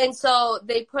 And so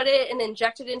they put it and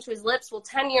injected it into his lips. Well,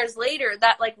 10 years later,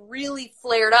 that like really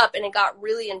flared up and it got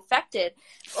really infected.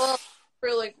 Oh,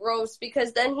 really gross,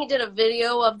 because then he did a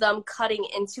video of them cutting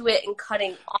into it and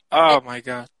cutting off my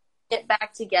God. It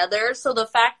back together. So the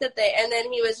fact that and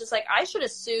then he was just like, I should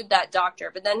have sued that doctor.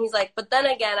 But then he's like, but then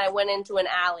again, I went into an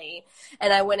alley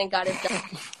and I went and got it done.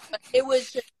 But it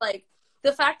was just like,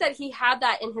 the fact that he had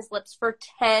that in his lips for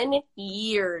 10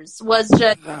 years was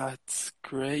just... That's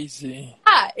crazy.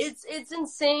 Yeah, it's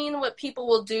insane what people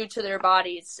will do to their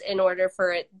bodies in order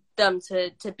for them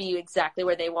to be exactly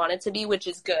where they want it to be, which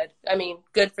is good. I mean,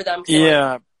 good for them.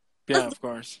 Yeah, of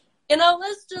course.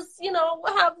 Let's just,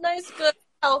 have nice, good,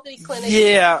 healthy clinics.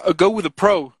 Yeah, go with a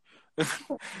pro. You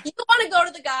want to go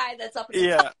to the guy that's up in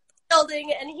the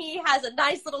building and he has a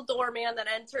nice little doorman that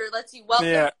lets you welcome.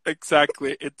 Yeah,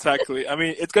 exactly. I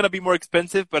mean, it's gonna be more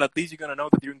expensive, but at least you're gonna know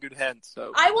that you're in good hands.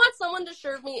 So I want someone to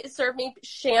serve me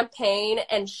champagne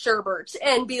and sherbet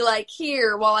and be like,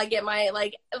 here while I get my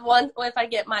if I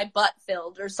get my butt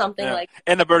filled or something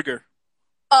and a burger.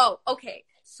 Oh, okay.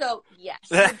 So yes.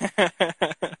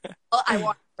 Well, I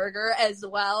want a burger as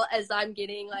well as I'm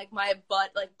getting my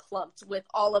butt plumped with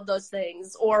all of those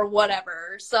things or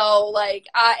whatever. So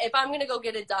if I'm gonna go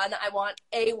get it done, I want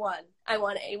A1. I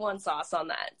want A1 sauce on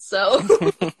that. So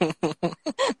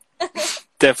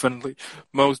definitely,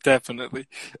 most definitely.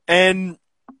 And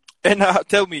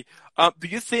tell me, do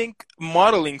you think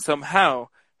modeling somehow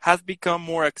has become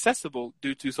more accessible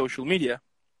due to social media?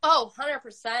 Oh,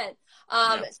 100%.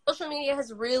 Social media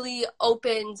has really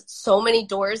opened so many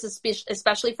doors,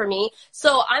 especially for me.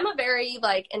 So I'm a very,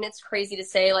 and it's crazy to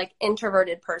say,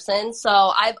 introverted person. So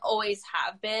I've always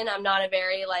have been. I'm not a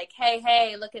very,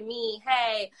 hey, look at me,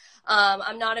 hey.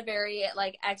 I'm not a very,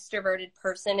 extroverted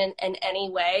person in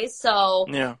any way. So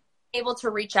able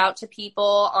to reach out to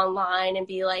people online and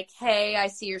be like, hey, I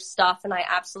see your stuff and I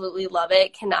absolutely love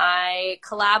it. Can I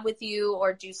collab with you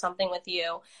or do something with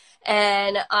you?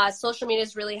 And social media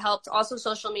has really helped. Also,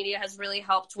 social media has really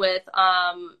helped with,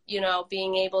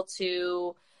 being able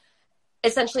to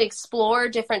essentially explore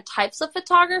different types of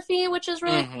photography, which is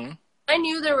really, I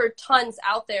knew there were tons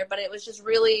out there, but it was just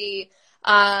really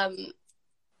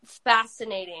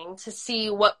fascinating to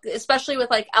see especially with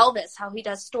Elvis, how he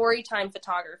does story time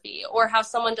photography, or how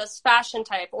someone does fashion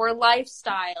type or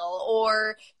lifestyle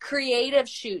or creative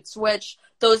shoots, which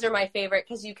those are my favorite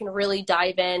because you can really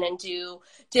dive in and do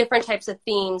different types of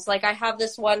themes. I have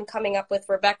this one coming up with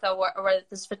Rebecca, where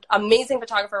this amazing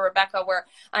photographer, Rebecca, where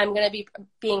I'm going to be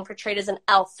being portrayed as an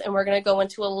elf and we're going to go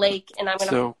into a lake and I'm going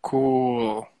to... So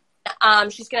cool.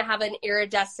 She's going to have an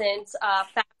iridescent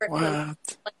fabric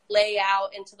lay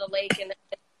out into the lake.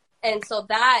 And so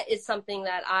that is something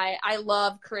that I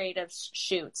love creative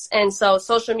shoots. And so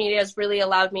social media has really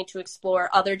allowed me to explore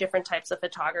other different types of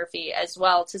photography as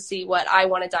well to see what I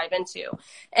want to dive into.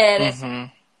 And it's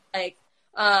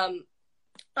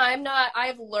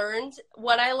I've learned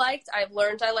what I liked. I've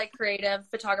learned I like creative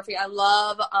photography. I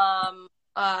love,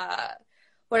 I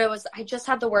just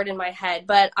had the word in my head,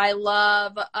 but I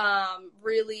love,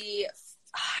 really,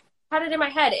 I had it in my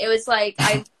head. It was I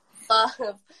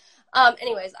love,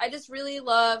 anyways, I just really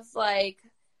love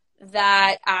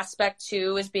that aspect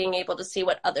too, is being able to see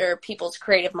what other people's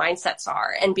creative mindsets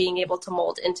are and being able to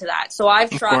mold into that. So I've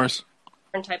tried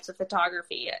different types of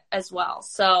photography as well.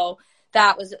 So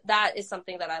that is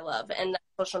something that I love, and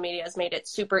social media has made it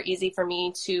super easy for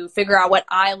me to figure out what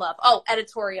I love. Oh,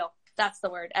 editorial. That's the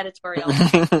word, editorial.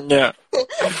 Yeah.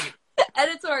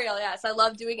 Editorial, yes. I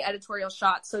love doing editorial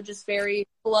shots. So just very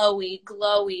glowy,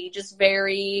 just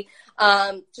very,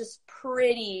 just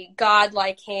pretty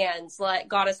godlike hands,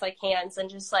 goddess-like hands, and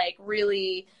just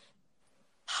really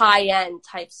high-end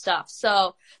type stuff.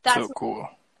 So that's so cool.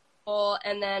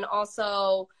 And then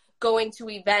also going to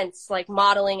events,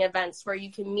 modeling events, where you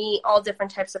can meet all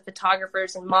different types of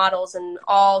photographers and models and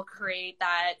all create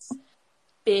that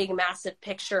big, massive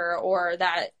picture or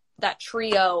that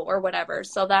trio or whatever.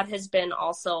 So that has been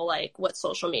also what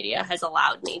social media has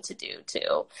allowed me to do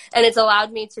too. And it's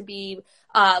allowed me to be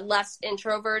less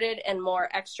introverted and more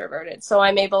extroverted. So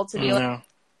I'm able to be hi,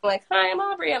 I'm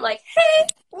Aubrey. I'm hey,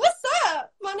 what's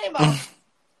up? My name is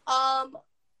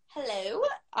hello,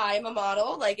 I'm a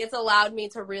model. It's allowed me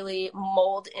to really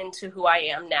mold into who I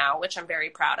am now, which I'm very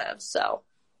proud of. So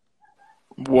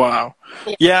wow.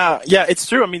 Yeah, it's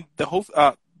true. I mean, the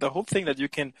whole thing that you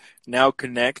can now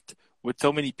connect with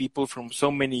so many people from so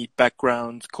many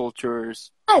backgrounds,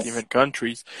 cultures, different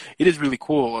countries, it is really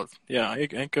cool. Yeah, I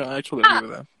actually agree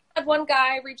with that. I had one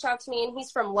guy reach out to me, and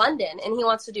he's from London, and he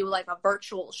wants to do a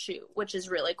virtual shoot, which is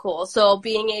really cool. So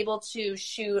being able to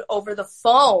shoot over the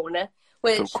phone,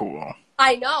 which so cool.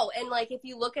 I know, and if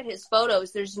you look at his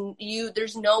photos, there's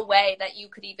no way that you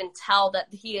could even tell that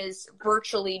he is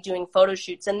virtually doing photo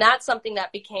shoots, and that's something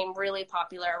that became really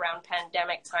popular around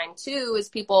pandemic time too. Is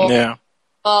people,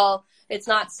 well, it's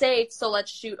not safe, so let's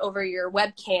shoot over your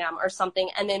webcam or something,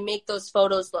 and then make those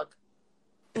photos look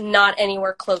not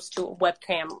anywhere close to a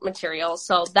webcam material.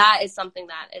 So that is something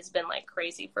that has been like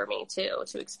crazy for me too,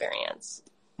 to experience.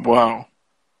 Wow.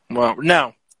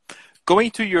 Now,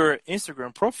 going to your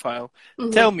Instagram profile,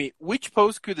 tell me, which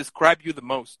post could describe you the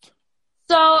most?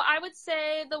 So I would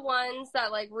say the ones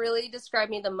that like really describe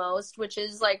me the most, which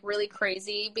is like really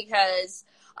crazy because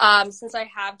since I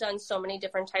have done so many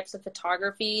different types of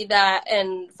photography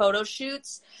and photo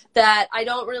shoots, that I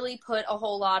don't really put a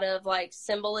whole lot of like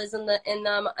symbolism in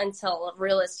them until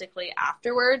realistically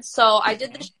afterwards. So I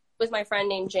did this with my friend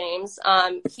named James.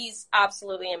 He's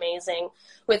absolutely amazing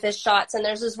with his shots. And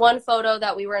there's this one photo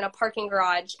that we were in a parking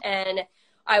garage and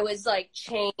I was like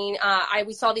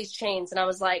we saw these chains and I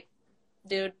was like,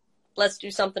 dude, let's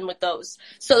do something with those.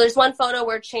 So there's one photo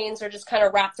where chains are just kind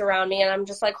of wrapped around me and I'm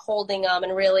just like holding them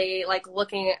and really like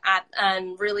looking at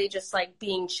and really just like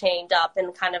being chained up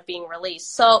and kind of being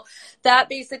released. So that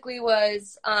basically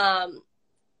was,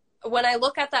 when I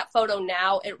look at that photo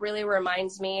now, it really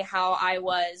reminds me how I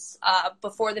was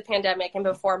before the pandemic and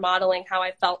before modeling, how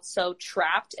I felt so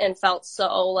trapped and felt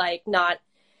so like not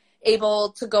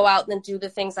able to go out and do the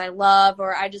things I love,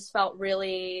 or I just felt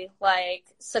really like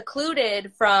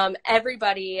secluded from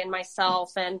everybody and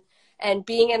myself and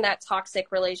being in that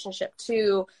toxic relationship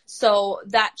too. So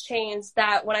that changed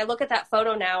that. When I look at that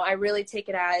photo now, I really take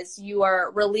it as you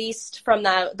are released from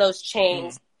those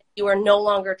chains. You are no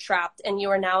longer trapped and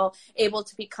you are now able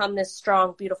to become this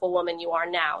strong, beautiful woman you are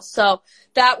now. So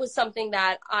that was something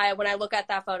that when I look at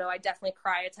that photo, I definitely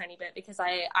cry a tiny bit because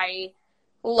I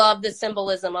love the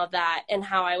symbolism of that and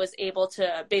how I was able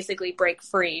to basically break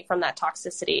free from that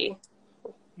toxicity.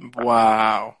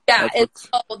 Wow. Yeah, and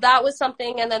so that was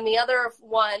something. And then the other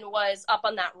one was up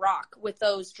on that rock with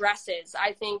those dresses.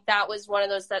 I think that was one of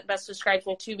those that best describes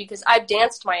me too, because I've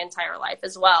danced my entire life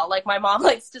as well. Like my mom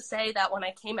likes to say that when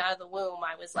I came out of the womb,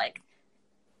 I was like,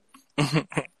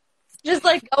 just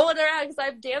like going around because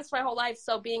I've danced my whole life.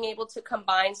 So being able to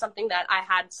combine something that I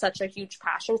had such a huge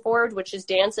passion for, which is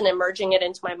dance, and emerging it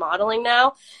into my modeling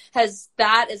now,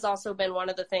 that has also been one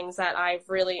of the things that I've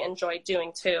really enjoyed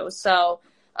doing too. So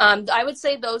I would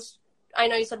say those, I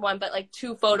know you said one, but like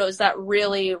two photos that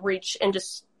really reach and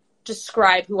just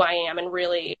describe who I am and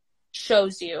really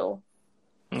shows you.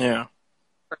 Yeah.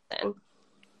 Person.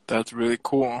 That's really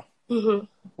cool. Mm-hmm.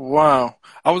 Wow.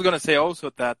 I was gonna say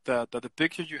also that the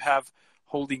pictures you have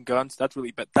holding guns, that's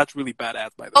really badass,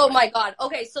 by the way. Oh my god.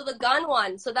 Okay, so the gun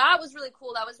one, so that was really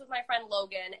cool. That was with my friend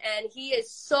Logan, and he is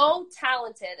so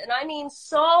talented, and I mean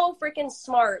so freaking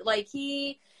smart. Like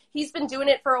he's been doing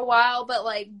it for a while, but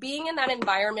like being in that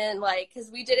environment, like, because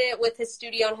we did it with his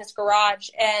studio in his garage,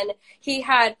 and he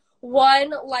had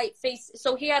one light face,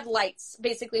 so he had lights,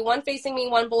 basically one facing me,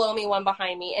 one below me, one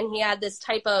behind me, and he had this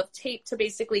type of tape to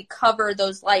basically cover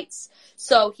those lights.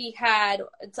 So he had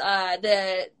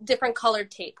the different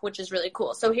colored tape, which is really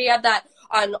cool. So he had that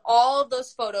on all of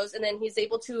those photos, and then he's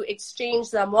able to exchange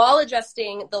them while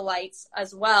adjusting the lights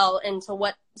as well into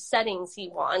what settings he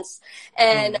wants.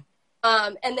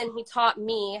 And then he taught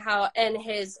me how, and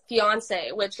his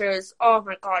fiance, which is, oh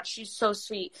my God, she's so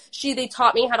sweet. They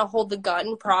taught me how to hold the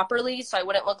gun properly so I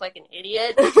wouldn't look like an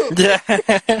idiot. Yeah.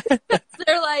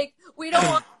 They're like, we don't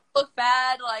want to look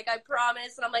bad, like, I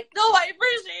promise. And I'm like, no, I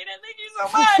appreciate it. Thank you so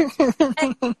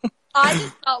much. And I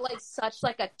just felt like such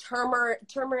like a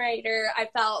Terminator. I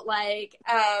felt like,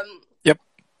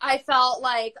 I felt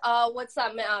like, what's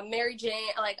that, Mary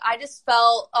Jane, like, I just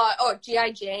felt,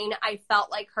 G.I. Jane, I felt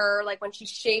like her, like, when she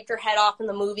shaved her head off in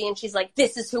the movie, and she's like,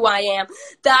 this is who I am.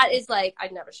 That is, like,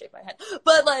 I'd never shave my head,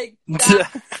 but, like,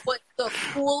 that was the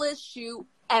coolest shoot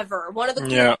ever. One of the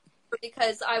coolest,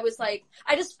 because I was, like,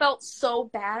 I just felt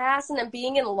so badass, and then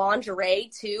being in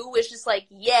lingerie, too, was just, like,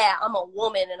 yeah, I'm a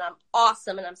woman, and I'm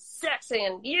awesome, and I'm sexy,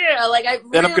 and yeah, like,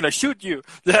 and I'm gonna shoot you.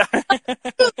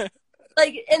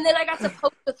 Like, and then I got to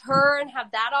post with her and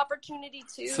have that opportunity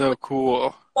too. So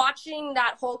cool. Watching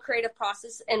that whole creative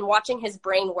process and watching his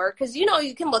brain work. Because, you know,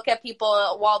 you can look at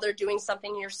people while they're doing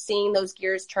something, you're seeing those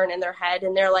gears turn in their head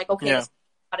and they're like, okay, this is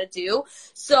what to do.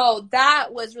 So that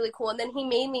was really cool. And then he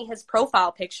made me his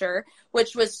profile picture,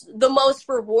 which was the most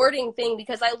rewarding thing,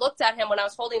 because I looked at him when I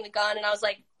was holding the gun and I was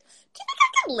like, do you think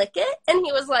I can lick it? And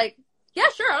he was like, yeah,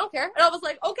 sure, I don't care. And I was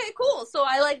like, okay, cool. So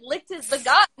I like licked the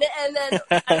gun, and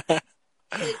then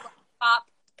his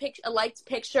liked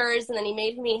pictures, and then he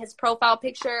made me his profile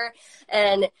picture,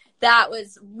 and that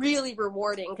was really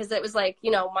rewarding because it was like,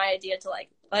 you know, my idea to like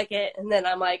it, and then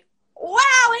I'm like, wow,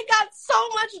 I got so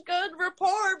much good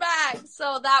rapport back.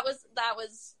 So that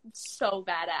was so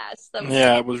badass.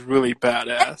 It was really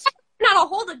badass. how to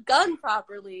hold a gun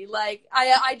properly. Like,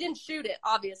 I didn't shoot it,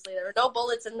 obviously. There were no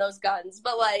bullets in those guns.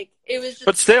 But, like, it was just...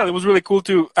 But still, it was really cool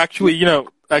to actually,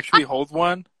 hold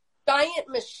one. Giant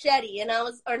machete, and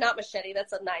or not machete,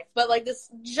 that's a knife, but, like, this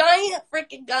giant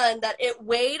freaking gun that it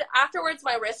weighed. Afterwards,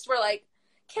 my wrists were like,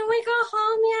 can we go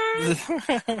home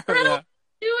yet? I don't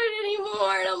do it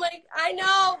anymore. And I'm like, I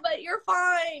know, but you're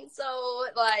fine. So,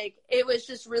 like, it was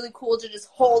just really cool to just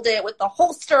hold it with the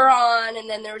holster on. And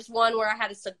then there was one where I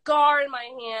had a cigar in my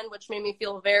hand, which made me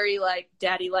feel very, like,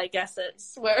 daddy-like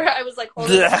essence, where I was, like,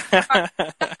 holding that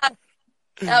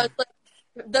was, like,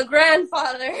 the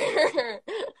grandfather.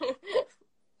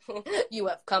 You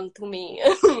have come to me.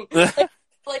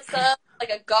 like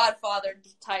a godfather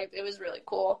type. It was really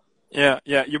cool. Yeah.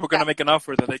 You were going to make an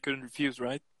offer that they couldn't refuse,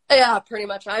 right? Yeah, pretty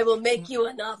much. I will make you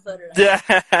an offer.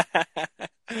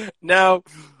 Now,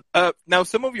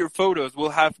 some of your photos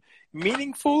will have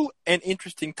meaningful and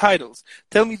interesting titles.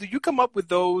 Tell me, do you come up with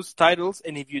those titles?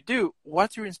 And if you do,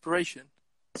 what's your inspiration?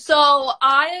 So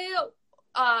I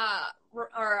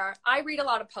read a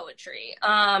lot of poetry,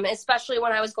 especially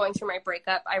when I was going through my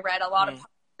breakup. I read a lot of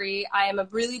poetry. I am a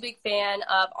really big fan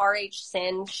of R.H.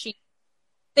 Sin.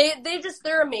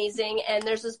 They're amazing. And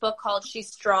there's this book called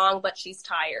She's Strong, But She's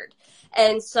Tired.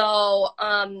 And so,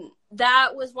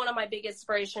 that was one of my big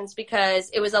inspirations because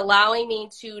it was allowing me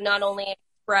to not only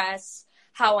express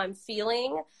how I'm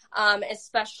feeling,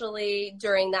 especially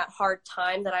during that hard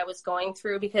time that I was going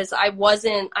through, because I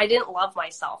didn't love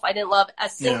myself. I didn't love a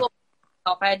single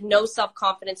myself. I had no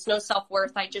self-confidence, no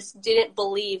self-worth. I just didn't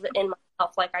believe in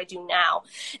myself like I do now.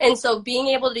 And so being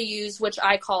able to use, which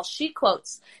I call she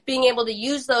quotes, being able to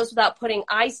use those without putting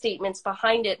I statements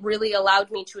behind it really allowed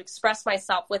me to express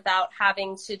myself without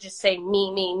having to just say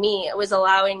me, me, me. It was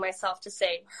allowing myself to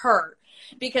say her.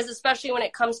 Because especially when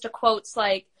it comes to quotes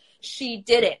like she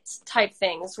did it type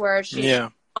things where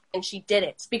and she did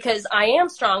it, because I am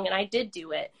strong and I did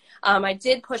do it. I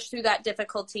did push through that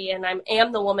difficulty, and I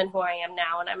am the woman who I am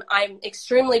now. And I'm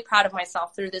extremely proud of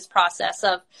myself through this process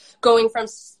of going from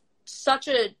such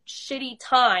a shitty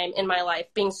time in my life,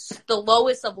 being the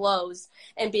lowest of lows,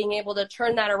 and being able to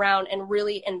turn that around and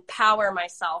really empower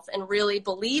myself and really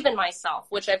believe in myself,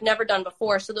 which I've never done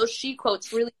before. So those she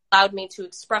quotes really allowed me to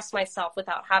express myself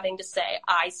without having to say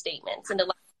I statements and to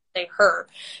say her,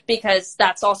 because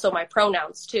that's also my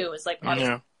pronouns too, is like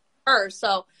her.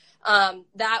 So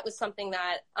that was something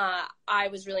that I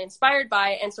was really inspired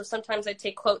by. And so sometimes I'd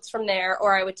take quotes from there,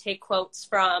 or I would take quotes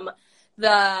from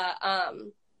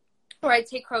or I'd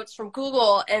take quotes from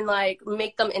Google and like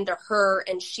make them into her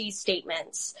and she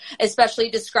statements, especially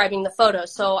describing the photo.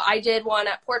 So I did one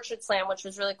at Portrait Slam, which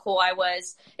was really cool.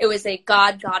 It was a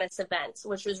God Goddess event,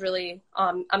 which was really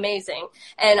amazing.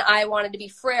 And I wanted to be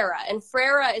Freyra. And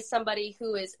Freyra is somebody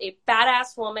who is a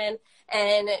badass woman,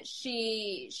 and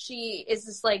she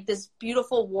is this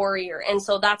beautiful warrior. And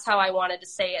so that's how I wanted to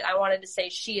say it. I wanted to say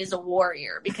she is a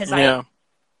warrior, because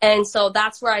and so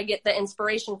that's where I get the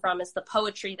inspiration from, is the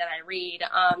poetry that I read.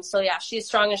 She is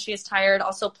strong and she is tired.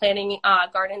 Also planting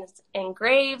gardens and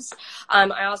graves.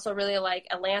 I also really like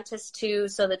Atlantis too.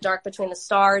 So The Dark Between the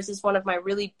Stars is one of my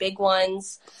really big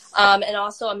ones. And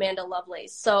also Amanda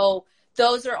Lovelace. So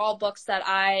those are all books that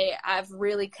I've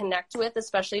really connected with,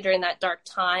 especially during that dark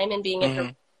time, and being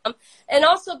able to, and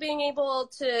also being able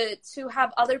to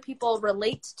have other people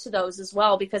relate to those as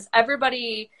well, because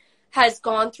everybody has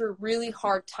gone through really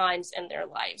hard times in their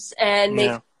lives, and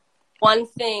they one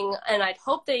thing, and I'd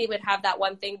hope they would have that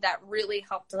one thing that really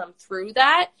helped them through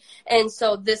that. And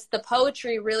so the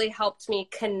poetry really helped me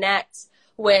connect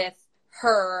with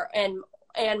her and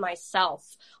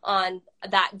myself on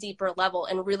that deeper level,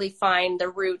 and really find the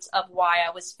roots of why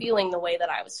I was feeling the way that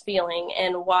I was feeling,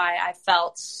 and why I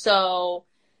felt so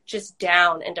just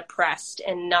down and depressed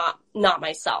and not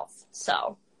myself.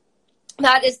 So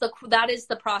that is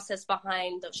the process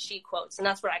behind those she quotes, and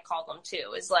that's what I call them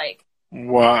too. Is like,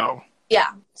 wow,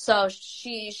 yeah. So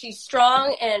she's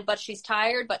strong but she's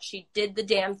tired, but she did the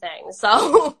damn thing.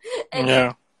 So and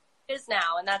she is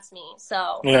now, and that's me.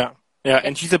 So yeah,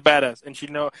 and she's a badass, and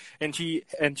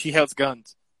she holds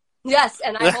guns. Yes,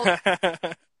 and I hold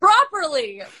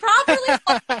properly.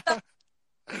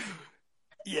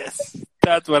 Yes,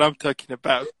 that's what I'm talking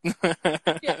about.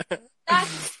 Yeah,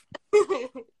 that's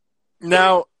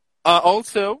Now,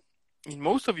 also, in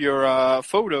most of your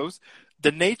photos,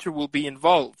 the nature will be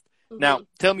involved. Now,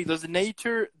 tell me, does the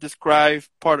nature describe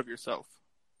part of yourself?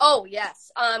 Oh,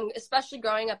 yes. Especially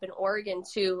growing up in Oregon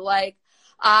too. Like,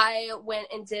 I went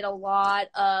and did a lot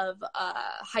of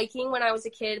hiking when I was a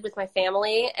kid with my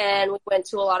family, and we went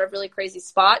to a lot of really crazy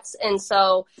spots. And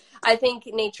so I think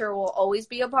nature will always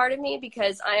be a part of me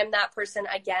because I am that person,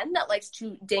 again, that likes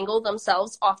to dangle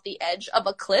themselves off the edge of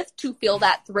a cliff to feel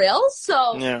that thrill.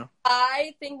 So Yeah.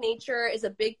 I think nature is a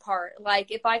big part.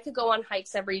 Like, if I could go on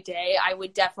hikes every day, I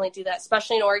would definitely do that,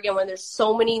 especially in Oregon where there's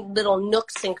so many little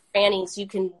nooks and crannies you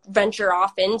can venture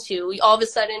off into. All of a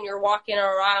sudden, you're walking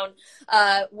around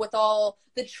with all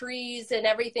the trees and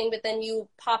everything, but then you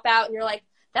pop out and you're like,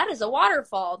 that is a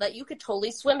waterfall that you could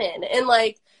totally swim in. And,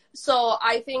 like, so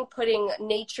I think putting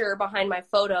nature behind my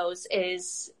photos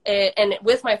and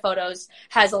with my photos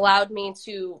has allowed me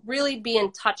to really be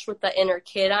in touch with the inner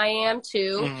kid I am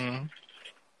too. Mm-hmm.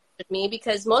 Me,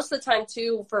 because most of the time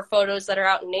too, for photos that are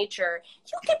out in nature,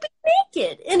 you can be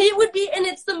naked, and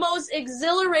it's the most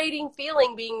exhilarating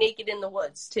feeling being naked in the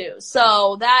woods too.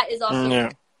 So that is also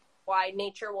why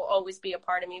nature will always be a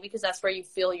part of me, because that's where you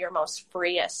feel your most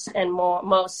freest and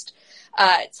most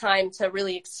time to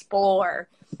really explore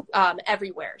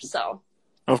everywhere. So,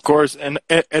 of course, and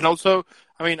also,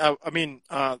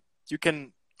 you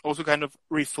can also kind of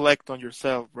reflect on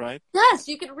yourself, right? Yes,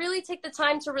 you could really take the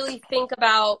time to really think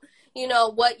about,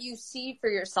 what you see for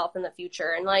yourself in the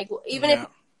future, and like even if you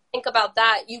think about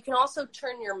that, you can also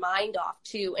turn your mind off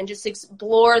too and just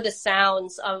explore the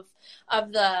sounds of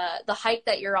the hike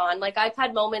that you're on. Like, I've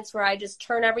had moments where I just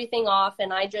turn everything off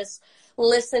and I just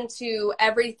listen to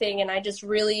everything, and I just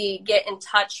really get in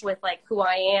touch with like who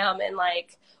I am and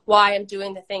like why I'm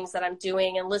doing the things that I'm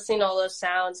doing, and listening to all those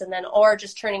sounds, and then or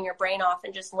just turning your brain off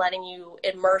and just letting you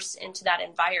immerse into that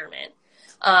environment.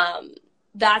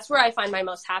 That's where I find my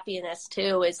most happiness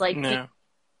too, is like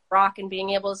rock and being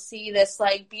able to see this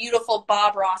like beautiful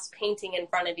Bob Ross painting in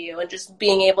front of you and just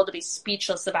being able to be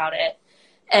speechless about it.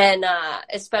 And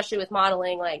especially with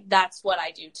modeling, like that's what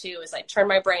I do too, is I turn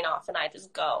my brain off and I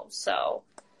just go. So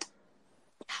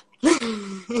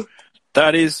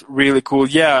that is really cool.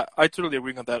 Yeah, I totally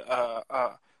agree on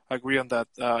that.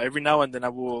 Every now and then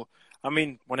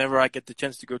whenever I get the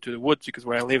chance to go to the woods, because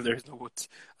where I live there's no woods.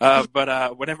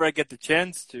 But whenever I get the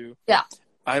chance to,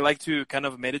 I like to kind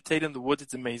of meditate in the woods.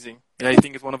 It's amazing. Yeah, I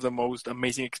think it's one of the most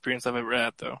amazing experiences I've ever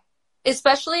had, though.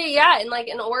 Especially, and like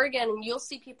in Oregon, you'll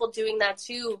see people doing that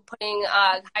too,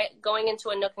 going into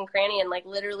a nook and cranny and like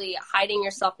literally hiding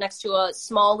yourself next to a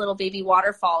small little baby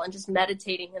waterfall and just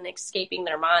meditating and escaping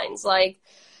their minds. Like,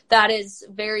 that is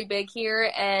very big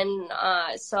here. And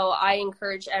so I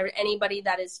encourage anybody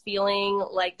that is feeling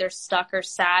like they're stuck or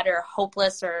sad or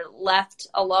hopeless or left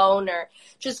alone, or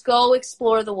just go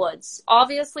explore the woods.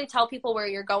 Obviously, tell people where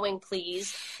you're going,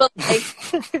 please. But like,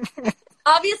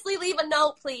 obviously, leave a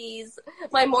note, please.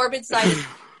 My morbid side is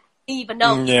leave a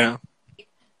note. Yeah.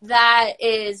 That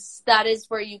is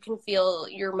where you can feel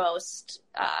your most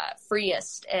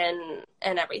freest and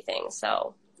everything.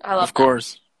 So I love that. Of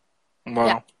course. Wow.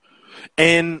 Yeah.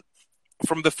 And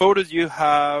from the photos you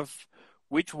have,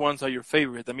 which ones are your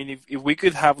favorite? I mean, if we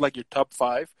could have like your top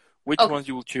 5, which ones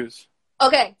you will choose?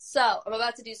 Okay, so I'm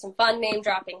about to do some fun name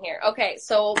dropping here. Okay,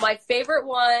 so my favorite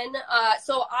one,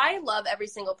 so I love every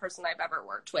single person I've ever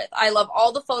worked with. I love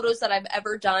all the photos that I've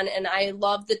ever done, and I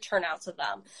love the turnouts of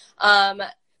them.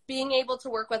 Being able to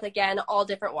work with, again, all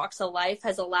different walks of life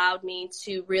has allowed me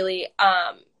to really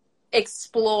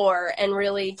explore and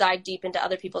really dive deep into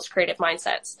other people's creative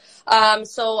mindsets.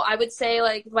 So I would say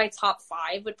like my top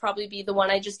 5 would probably be the one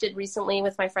I just did recently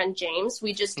with my friend James.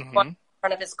 We just went in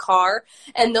front of his car,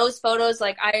 and those photos,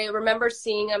 like I remember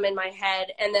seeing them in my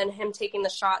head, and then him taking the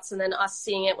shots and then us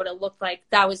seeing it, what it looked like.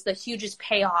 That was the hugest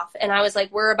payoff. And I was like,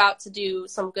 we're about to do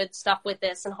some good stuff with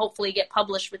this and hopefully get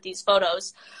published with these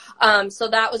photos. So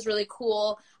that was really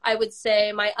cool. I would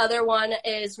say my other one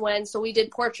is we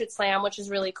did Portrait Slam, which is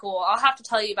really cool. I'll have to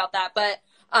tell you about that. But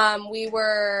we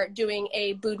were doing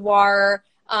a boudoir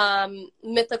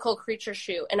mythical creature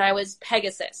shoot, and I was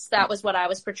Pegasus. That was what I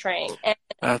was portraying. And,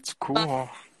 that's cool.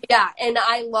 Yeah, and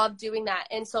I love doing that.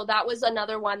 And so that was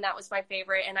another one that was my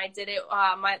favorite, and I did it,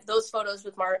 those photos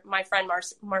with my friend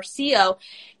Marcio.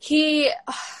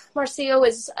 Marcio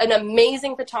is an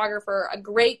amazing photographer, a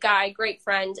great guy, great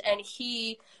friend, and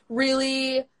he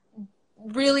really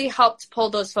helped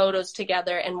pull those photos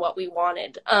together and what we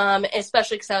wanted,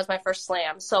 especially because that was my first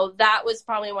slam. So that was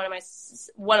probably one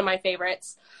of my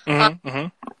favorites.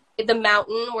 The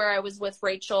mountain where I was with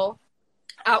Rachel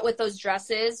out with those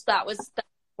dresses, that was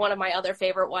one of my other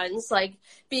favorite ones. Like,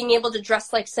 being able to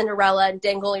dress like Cinderella and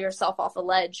dangle yourself off a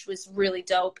ledge was really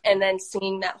dope. And then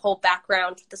seeing that whole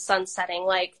background with the sun setting,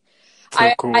 like,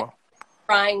 so cool.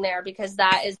 crying there because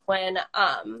that is when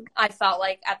I felt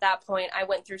like at that point I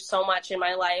went through so much in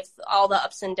my life, all the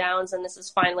ups and downs, and this is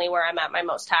finally where I'm at my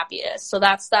most happiest. So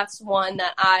that's one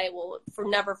that I will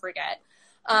never forget.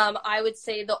 I would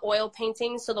say the oil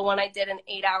painting, so the one I did an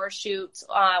 8-hour shoot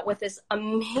with this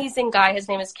amazing guy. His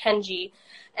name is Kenji,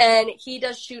 and he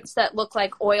does shoots that look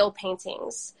like oil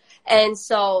paintings. And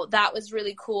so that was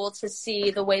really cool to see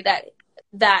the way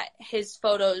that his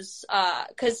photos,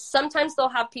 because sometimes they'll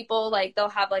have people, like, they'll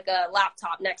have, like, a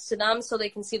laptop next to them so they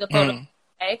can see the photo.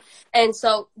 Okay? And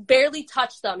so barely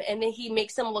touch them, and then he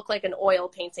makes them look like an oil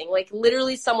painting. Like,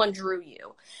 literally someone drew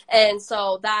you. And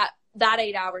so that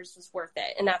 8 hours was worth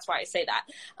it, and that's why I say that.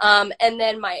 And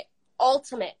then my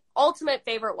ultimate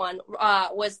favorite one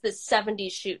was the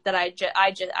 70s shoot that I did.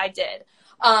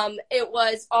 It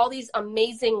was all these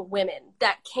amazing women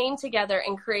that came together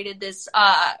and created this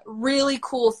really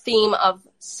cool theme of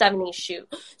 70s shoot.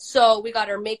 So we got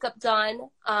her makeup done,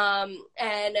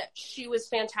 and she was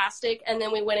fantastic. And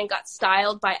then we went and got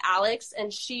styled by Alex,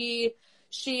 and she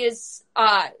is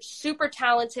super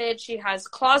talented. She has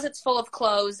closets full of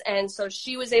clothes, and so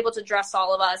she was able to dress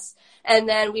all of us. And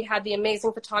then we had the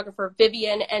amazing photographer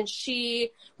Vivian, and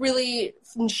she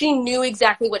knew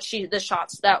exactly what the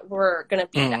shots that were going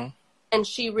to be, and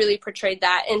she really portrayed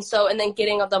that. And then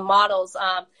getting the models,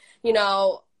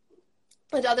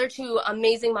 the other two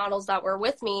amazing models that were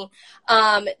with me,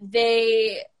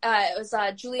 it was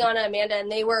Juliana, Amanda,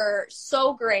 and they were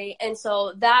so great. And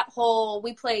so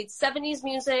we played 70s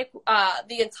music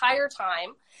the entire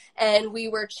time, and we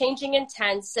were changing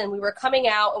intents, and we were coming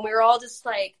out, and we were all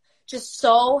just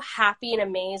so happy and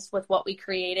amazed with what we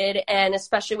created, and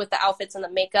especially with the outfits and the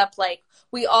makeup. Like,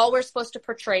 we all were supposed to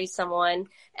portray someone,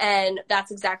 and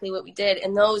that's exactly what we did,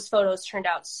 and those photos turned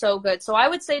out so good. So I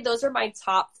would say those are my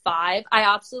top 5. I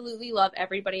absolutely love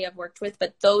everybody I've worked with,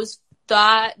 but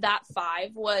that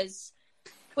 5 was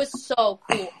so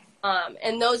cool.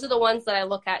 And those are the ones that I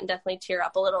look at and definitely tear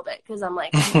up a little bit, because I'm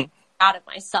like, I'm proud of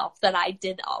myself that I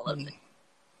did all of it.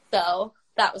 So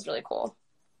that was really cool.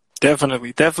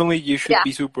 Definitely, you should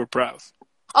be super proud.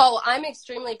 Oh, I'm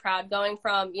extremely proud, going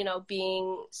from,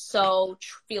 being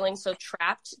feeling so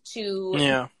trapped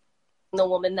to the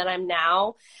woman that I'm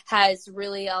now has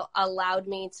really allowed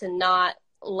me to not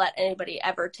let anybody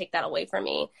ever take that away from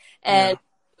me. And it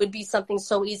would be something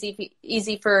so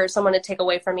easy for someone to take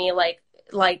away from me,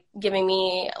 like giving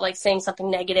me, like, saying something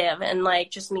negative, and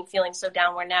like just me feeling so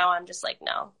down, where now I'm just like,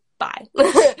 no, bye.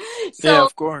 So,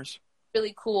 of course.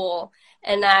 Really cool.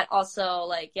 And that also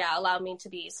allowed me to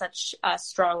be such a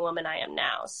strong woman I am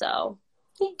now. So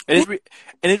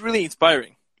it's really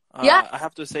inspiring. I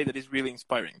have to say that it's really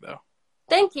inspiring, though.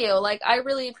 Thank you. Like, I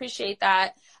really appreciate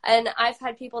that. And I've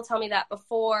had people tell me that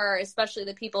before, especially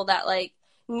the people that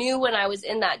knew when I was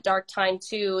in that dark time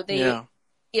too. They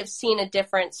have seen a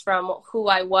difference from who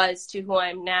I was to who I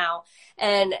am now.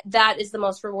 And that is the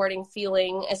most rewarding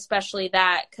feeling, especially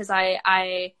that, because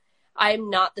I'm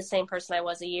not the same person I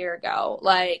was a year ago.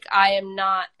 Like, I am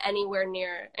not anywhere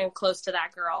near and close to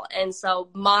that girl. And so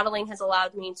modeling has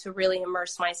allowed me to really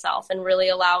immerse myself and really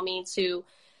allow me to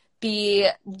be,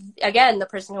 again, the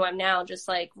person who I'm now, just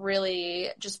really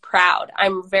just proud.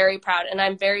 I'm very proud. And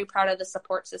I'm very proud of the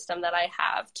support system that I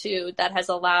have too, that has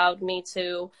allowed me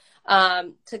to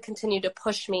continue to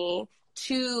push me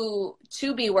to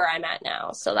be where I'm at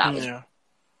now. So that was,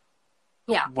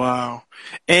 Wow.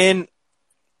 And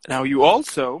now you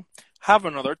also have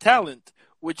another talent,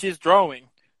 which is drawing.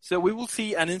 So we will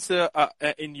see an Insta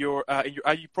in your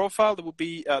IG profile. There will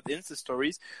be the Insta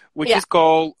stories, which is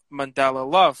called Mandala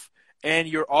Love, and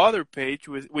your other page,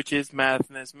 which is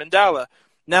Madness Mandala.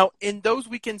 Now, in those,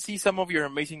 we can see some of your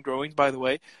amazing drawings. By the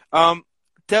way,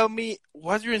 tell me,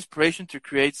 what's your inspiration to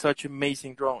create such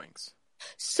amazing drawings?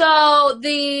 So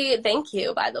thank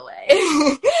you, by the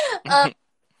way.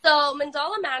 So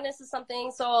Mandala Madness is something,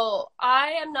 so I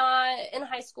am not in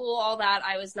high school, all that.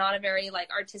 I was not a very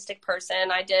artistic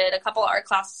person. I did a couple art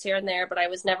classes here and there, but I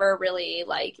was never really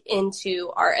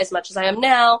into art as much as I am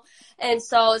now. And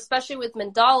so especially with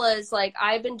mandalas,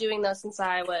 I've been doing those since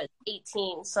I was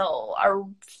 18, so a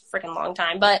freaking long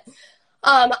time. But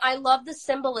I love the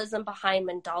symbolism behind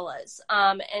mandalas.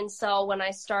 And so when I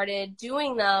started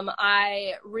doing them,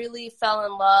 I really fell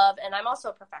in love, and I'm also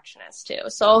a perfectionist too.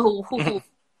 So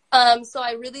so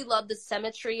I really love the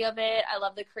symmetry of it. I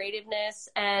love the creativeness.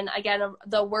 And again,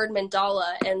 the word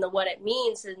mandala and what it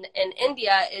means in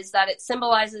India is that it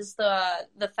symbolizes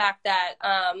the fact that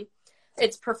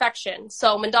it's perfection.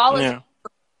 So mandalas,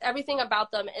 everything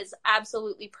about them is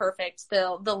absolutely perfect.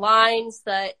 The lines,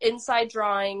 the inside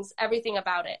drawings, everything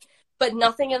about it. but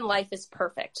nothing in life is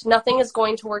perfect. Nothing is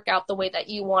going to work out the way that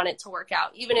you want it to work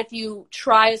out. Even if you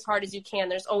try as hard as you can,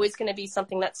 there's always going to be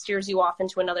something that steers you off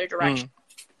into another direction.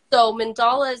 So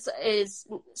mandalas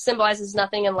symbolizes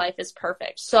nothing in life is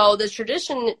perfect. So the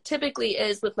tradition typically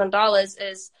is with mandalas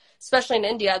is, especially in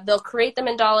India, they'll create the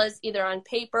mandalas either on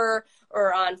paper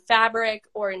or on fabric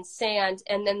or in sand,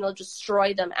 and then they'll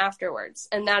destroy them afterwards.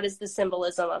 And that is the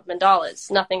symbolism of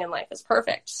mandalas. Nothing in life is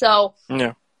perfect. So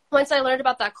once I learned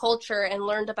about that culture and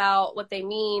learned about what they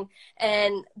mean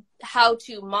and how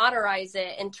to modernize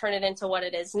it and turn it into what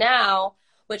it is now,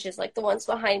 which is like the ones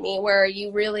behind me, where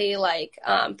you really like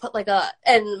put like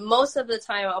and most of the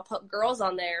time I'll put girls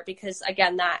on there because,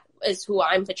 again, that is who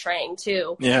I'm portraying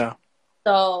too. Yeah.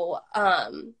 So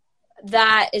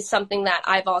that is something that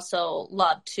I've also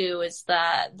loved too, is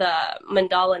the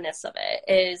mandala-ness of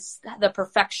it, is the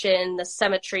perfection, the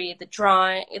symmetry, the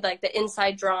drawing, like the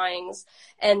inside drawings,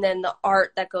 and then the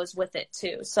art that goes with it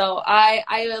too. So I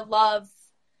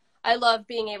love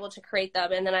being able to create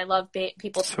them, and then I love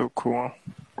people. So cool.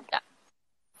 Yeah.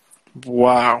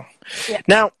 Wow. Yeah.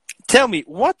 Now, tell me,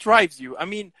 what drives you? I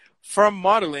mean, from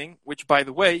modeling, which, by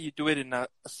the way, you do it in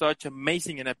such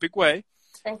amazing and epic way,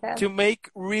 to make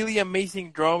really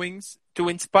amazing drawings, to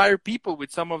inspire people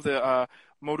with some of the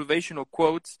motivational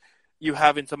quotes you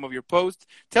have in some of your posts.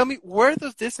 Tell me, where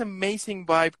does this amazing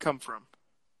vibe come from?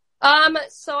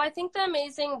 So I think the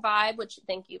amazing vibe, which,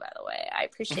 thank you, by the way, I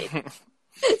appreciate it.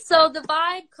 So the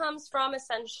vibe comes from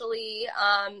essentially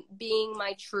being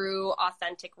my true,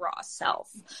 authentic, raw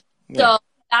self. Yeah. So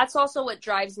that's also what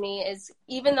drives me, is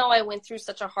even though I went through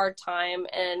such a hard time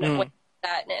and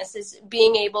sadness, is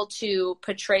being able to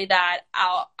portray that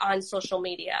out on social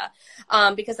media,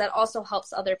 because that also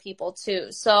helps other people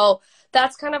too. So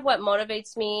that's kind of what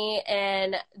motivates me,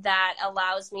 and that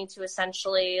allows me to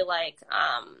essentially like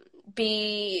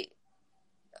be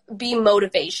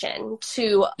motivation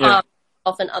to myself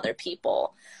and other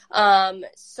people.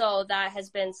 So that has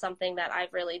been something that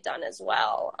I've really done as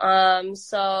well.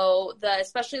 So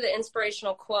especially the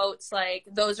inspirational quotes, like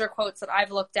those are quotes that I've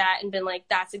looked at and been like,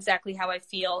 that's exactly how I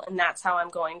feel, and that's how I'm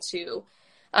going to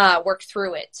work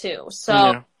through it too.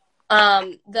 So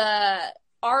the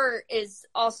art is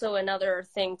also another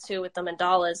thing too with the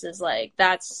mandalas, is like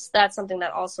that's something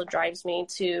that also drives me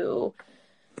to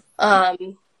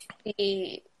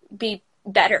be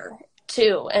better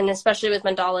too, and especially with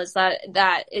mandalas,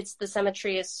 that it's the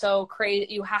symmetry is so crazy.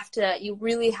 You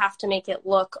really have to make it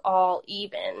look all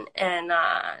even, and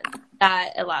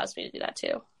that allows me to do that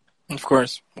too. Of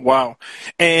course. Wow.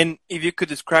 And if you could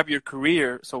describe your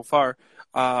career so far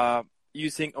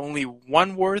using only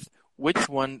one word, which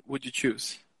one would you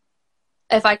choose?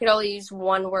 If I could only use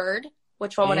one word,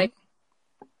 which one would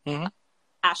I?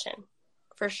 Passion,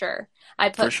 for sure. I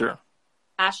put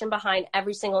passion behind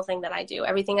every single thing that I do.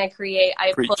 Everything I create,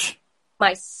 I put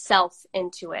myself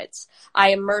into it. I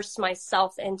immerse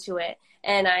myself into it,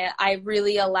 and I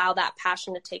really allow that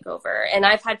passion to take over. And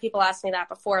I've had people ask me that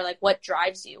before, like, what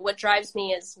drives you? What drives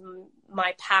me is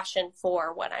my passion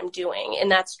for what I'm doing, and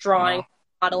that's drawing,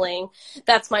 modeling.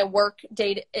 That's my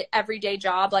everyday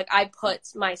job. Like, I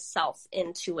put myself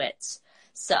into it.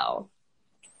 So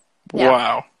yeah.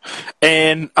 Wow.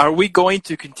 And are we going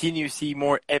to continue to see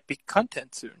more epic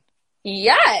content soon?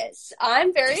 Yes.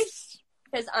 I'm very,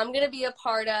 because I'm going to be a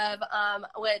part of,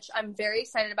 which I'm very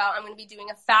excited about. I'm going to be doing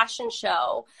a fashion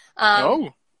show.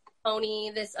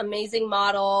 Tony, this amazing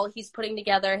model, he's putting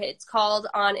together, it's called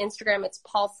on Instagram, it's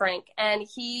Paul Frank. And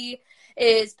he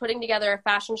is putting together a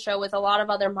fashion show with a lot of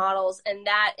other models. And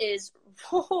that has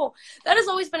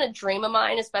always been a dream of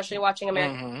mine, especially watching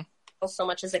American so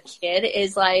much as a kid,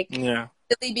 is like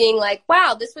really being like,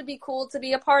 wow, this would be cool to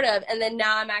be a part of. And then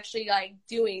now I'm actually like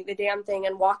doing the damn thing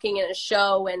and walking in a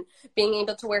show and being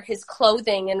able to wear his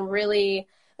clothing and really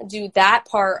do that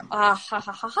part. I'm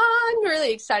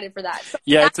really excited for that. So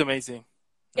it's amazing.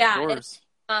 Yeah. Of course.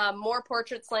 And, more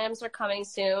portrait slams are coming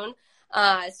soon.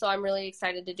 So I'm really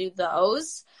excited to do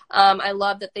those. I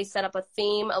love that they set up a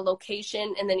theme, a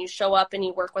location, and then you show up and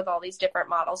you work with all these different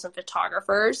models and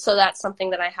photographers. So that's something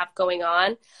that I have going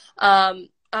on. I'm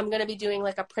going to be doing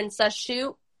like a princess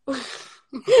shoot.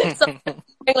 So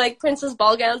like princess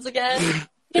ball gowns again.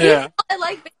 I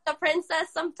like being a princess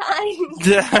sometimes.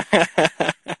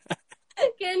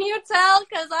 Can you tell?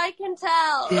 Because I can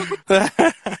tell.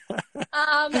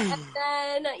 And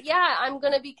then, I'm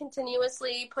going to be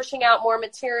continuously pushing out more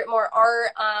material, more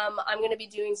art. I'm going to be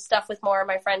doing stuff with more of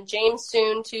my friend James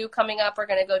soon, too, coming up. We're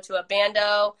going to go to a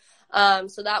bando.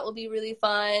 So that will be really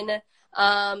fun.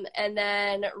 And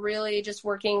then really just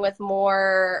working with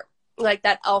more like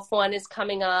that elf one is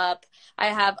coming up. I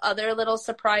have other little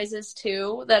surprises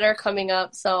too that are coming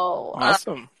up. So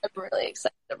Awesome. I'm really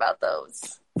excited about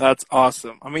those. That's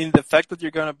awesome. I mean, the fact that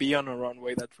you're gonna be on a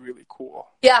runway, that's really cool.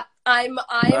 Yeah, I'm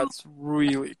That's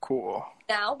really cool.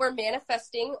 now we're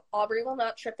manifesting Aubrey will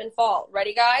not trip and fall.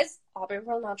 Ready, guys? Aubrey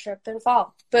will not trip and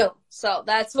fall. Boom. So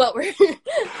that's what we're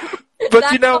But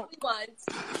that's you know, what we want.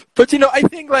 but you know, I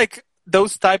think like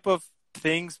those type of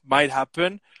things might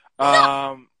happen.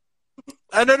 No.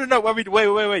 No. I mean,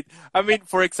 wait. I mean,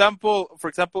 for example,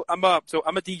 I'm a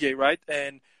DJ, right?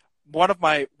 And one of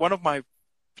my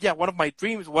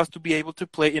dreams was to be able to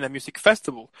play in a music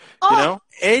festival. You know,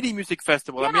 any music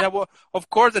festival. Yeah. I mean, of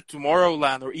course, at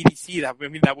Tomorrowland or EDC.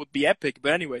 That would be epic.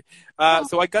 But anyway,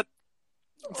 so I got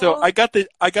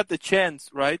the chance,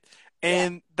 right?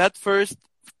 And that first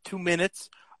 2 minutes,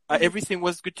 everything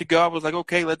was good to go. I was like,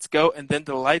 okay, let's go. And then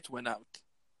the lights went out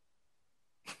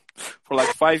for like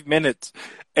 5 minutes,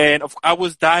 and I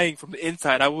was dying from the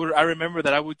inside. I remember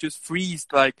that I would just freeze,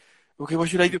 like, okay, what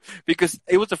should I do? Because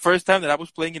it was the first time that I was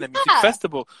playing in a music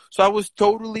festival, so I was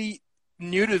totally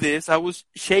new to this. I was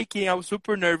shaking. I was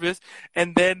super nervous,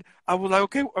 and then I was like,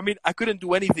 okay. I mean, I couldn't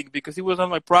do anything because it was not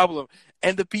my problem.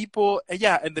 And the people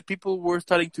were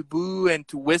starting to boo and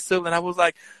to whistle, and I was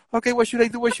like, okay, what should I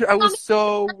do? I was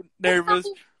so nervous.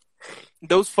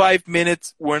 Those 5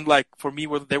 minutes weren't like, for me,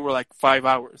 they were like 5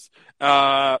 hours.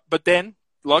 But then,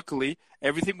 luckily,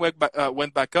 everything went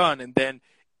back on, and then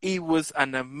it was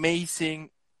an amazing,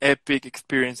 epic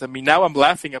experience. I mean, now I'm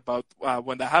laughing about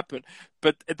when that happened,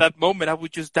 but at that moment, I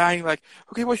was just dying, like,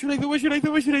 okay, what should I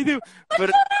do?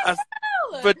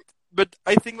 But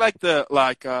I think like the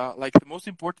most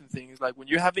important thing is like when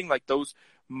you're having like those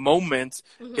moments,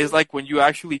 is like when you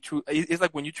actually it's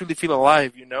like when you truly feel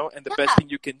alive, you know. And the best thing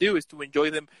you can do is to enjoy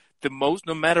them the most,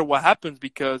 no matter what happens,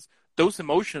 because those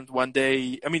emotions one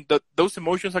day, I mean, those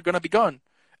emotions are gonna be gone.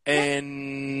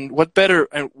 And what better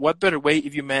way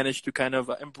if you manage to kind of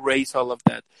embrace all of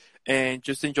that and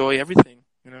just enjoy everything,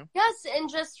 you know? Yes, and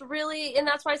just really, and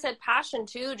that's why I said passion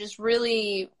too. Just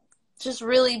really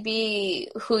be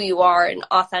who you are and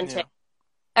authentic. Yeah.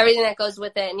 Everything that goes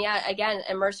with it. And yeah, again,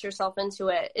 immerse yourself into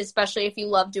it, especially if you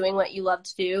love doing what you love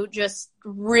to do. Just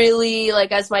really,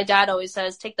 like, as my dad always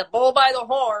says, take the bull by the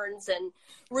horns and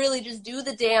really just do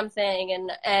the damn thing.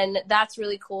 And that's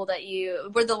really cool that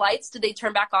were the lights, did they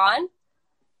turn back on?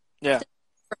 Yeah. To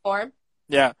perform?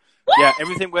 Yeah. Yeah,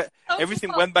 everything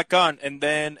went back on, and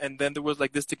then there was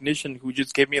like this technician who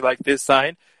just gave me like this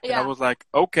sign, and I was like,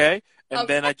 okay. And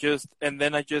then I just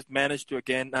managed to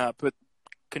again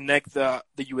connect the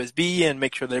USB and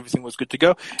make sure that everything was good to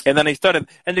go. And then I started.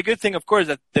 And the good thing, of course,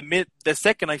 that the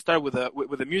second I started with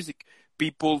the music,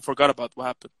 people forgot about what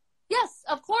happened. Yes,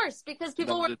 of course, because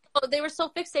people were so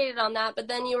fixated on that. But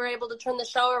then you were able to turn the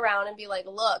show around and be like,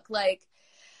 look, like,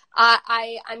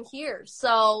 I'm here,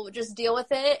 so just deal with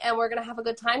it, and we're gonna have a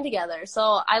good time together.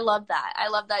 So I love that. I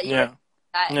love that. Yeah.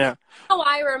 Yeah.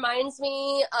 Hawaii reminds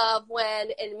me of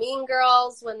when in Mean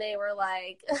Girls, when they were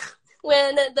like,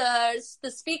 when the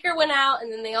speaker went out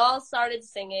and then they all started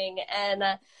singing, and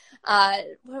I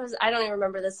don't even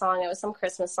remember the song. It was some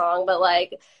Christmas song, but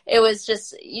like it was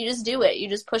just, you just do it, you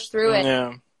just push through it.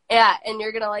 Yeah, and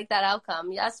you're gonna like that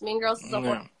outcome. Yes, Mean Girls is a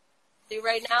horrible to do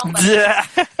right now, but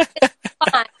it's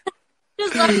fine.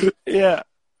 Just let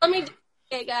me do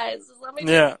it, guys. Just let me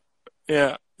do it.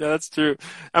 Yeah, that's true.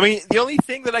 I mean, the only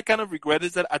thing that I kind of regret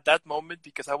is that at that moment,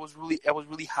 because I was really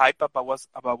hyped about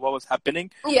what was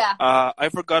happening. Yeah. I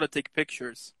forgot to take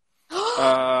pictures.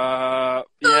 Yeah,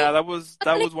 that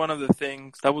was one of the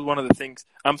things.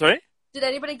 I'm sorry? Did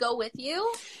anybody go with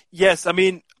you? Yes, I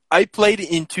mean, I played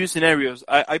in two scenarios.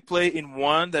 I played in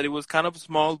one that it was kind of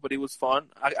small, but it was fun.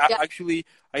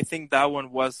 I think that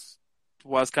one was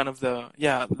kind of that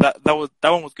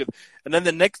one was good. And then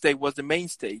the next day was the main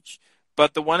stage.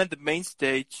 But the one at the main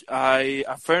stage,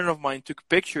 a friend of mine took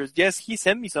pictures. Yes, he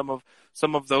sent me some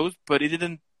of those, but it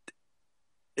didn't.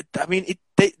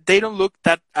 They don't look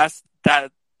that.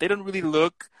 They don't really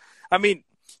look. I mean,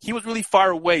 he was really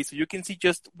far away, so you can see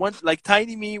just one, like,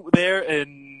 tiny me there,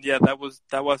 and yeah, that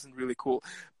wasn't really cool.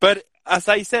 But as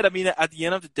I said, I mean, at the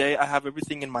end of the day, I have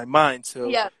everything in my mind, so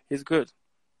it's good.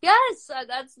 Yes,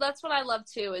 that's what I love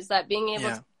too, is that being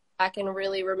able to back and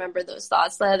really remember those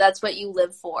thoughts. That's what you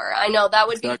live for. I know that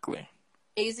would be an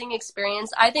amazing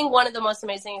experience. I think one of the most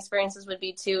amazing experiences would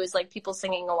be too is like people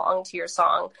singing along to your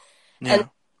song and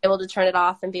able to turn it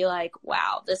off and be like,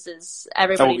 wow, this is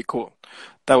everybody.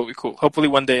 That would be cool. Hopefully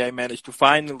one day I manage to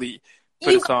finally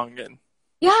put a song in.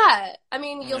 Yeah, I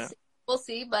mean, see. We'll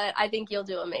see, but I think you'll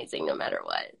do amazing no matter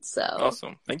what. So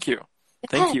awesome. Thank you.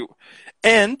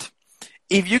 And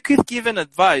if you could give an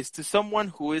advice to someone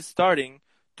who is starting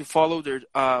to follow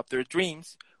their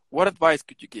dreams, what advice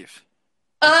could you give?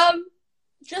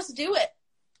 Just do it.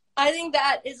 I think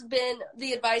that has been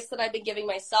the advice that I've been giving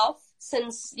myself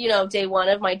since, day one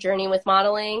of my journey with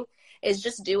modeling, is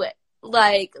just do it.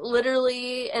 Like,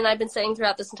 literally, and I've been saying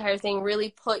throughout this entire thing, really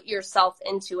put yourself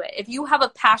into it. If you have a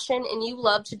passion and you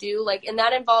love to do, like, and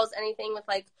that involves anything with,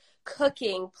 like,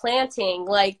 cooking, planting,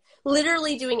 like,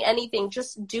 literally doing anything,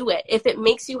 just do it. If it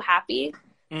makes you happy,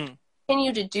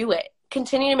 continue to do it.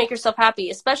 Continue to make yourself happy,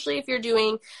 especially if you're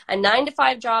doing a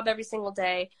 9-to-5 job every single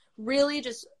day. Really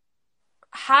just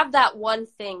have that one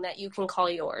thing that you can call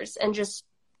yours and just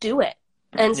do it.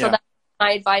 And so that's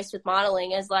my advice with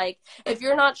modeling is, like, if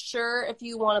you're not sure if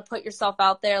you want to put yourself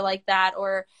out there like that,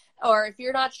 or if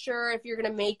you're not sure if you're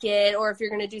going to make it, or if you're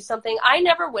going to do something. I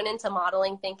never went into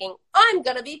modeling thinking I'm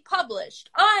going to be published.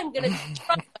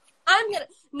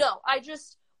 No, I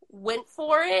just went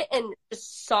for it and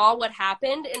just saw what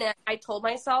happened. And I told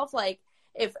myself, like,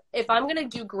 if I'm going to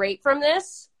do great from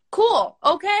this, cool.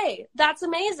 Okay. That's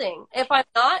amazing. If I'm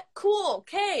not, cool.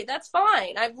 Okay. That's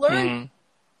fine. I've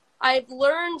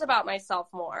learned about myself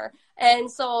more. And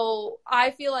so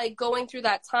I feel like going through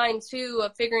that time too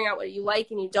of figuring out what you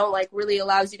like and you don't like really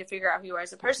allows you to figure out who you are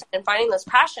as a person and finding those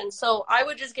passions. So I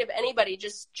would just give anybody,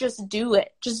 just do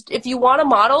it. Just, if you want to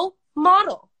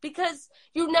model, because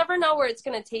you never know where it's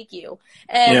going to take you.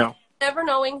 And never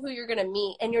knowing who you're going to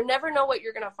meet, and you never know what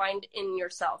you're going to find in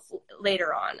yourself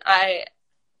later on.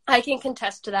 I can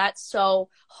contest to that so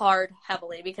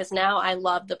heavily, because now I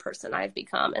love the person I've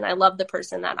become, and I love the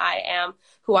person that I am,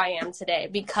 who I am today,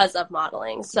 because of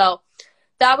modeling. So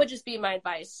that would just be my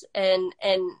advice, and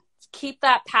keep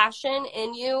that passion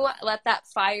in you. Let that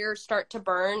fire start to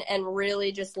burn, and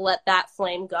really just let that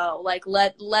flame go. Like,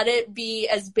 let it be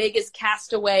as big as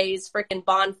Castaway's freaking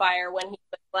bonfire when he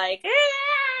was like,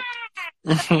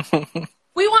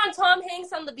 we want Tom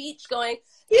Hanks on the beach going,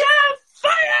 yeah,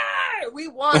 fire! We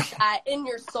want that in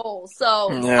your soul. So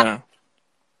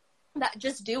that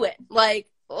just do it. Like,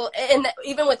 and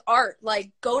even with art,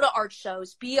 like, go to art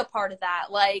shows, be a part of that.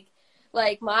 Like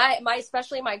my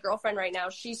especially my girlfriend right now,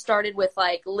 she started with,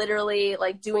 like, literally,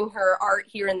 like, doing her art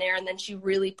here and there, and then she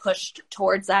really pushed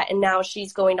towards that, and now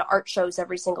she's going to art shows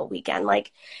every single weekend.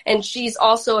 Like, and she's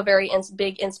also a very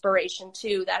big inspiration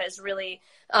too, that has really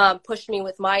pushed me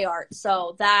with my art.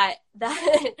 So that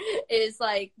is,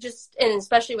 like, just, and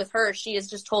especially with her, she has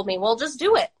just told me, well, just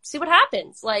do it, see what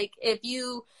happens. Like, if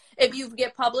you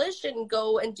get published and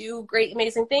go and do great,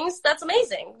 amazing things, that's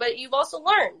amazing. But you've also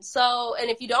learned. So, and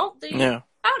if you don't, then you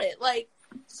about it. Like,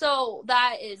 so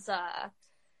that's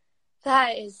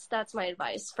my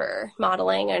advice for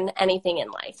modeling and anything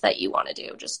in life that you want to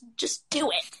do. Just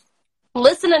do it.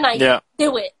 Listen to Nike.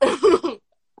 Do it.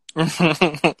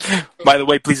 By the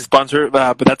way, please sponsor,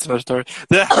 but that's another story.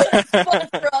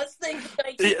 Sponsor us. Thank you,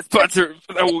 Nike. Sponsor.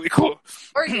 That would be cool.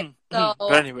 So,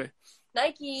 but anyway.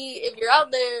 Nike, if you're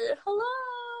out there, hello,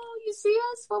 you see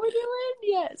us? What we're doing?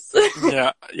 Yes.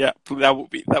 yeah. That would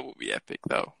be epic,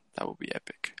 though. That would be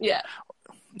epic. Yeah.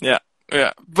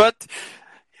 But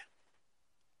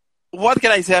what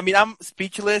can I say? I mean, I'm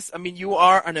speechless. I mean, you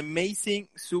are an amazing,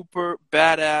 super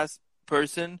badass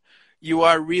person. You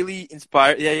are really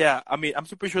inspired. Yeah. I mean, I'm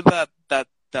super sure that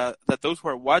those who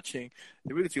are watching,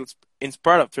 they really feel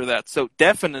inspired after that. So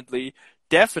definitely,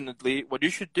 what you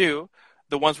should do,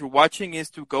 the ones who are watching, is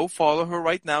to go follow her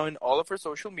right now in all of her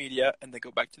social media, and then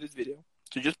go back to this video.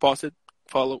 So just pause it,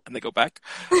 follow, and then go back.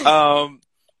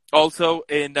 Also,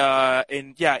 in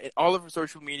all of her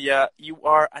social media, you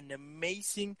are an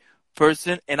amazing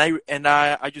person, and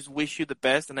I just wish you the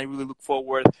best, and I really look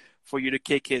forward for you to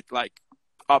kick it, like,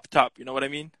 up top. You know what I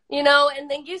mean? And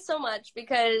thank you so much,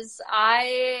 because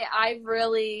I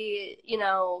really,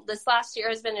 this last year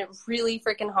has been really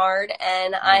freaking hard,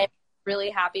 and I'm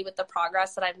really happy with the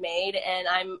progress that I've made, and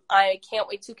I can't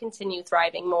wait to continue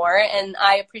thriving more. And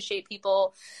I appreciate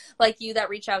people like you that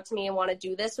reach out to me and want to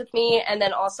do this with me, and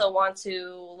then also want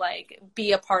to, like,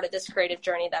 be a part of this creative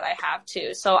journey that I have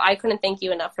too. So I couldn't thank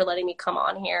you enough for letting me come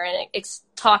on here and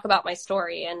talk about my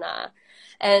story and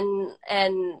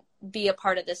be a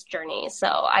part of this journey. So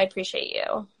I appreciate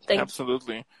you.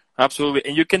 Absolutely.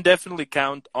 And you can definitely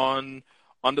count on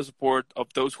the support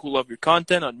of those who love your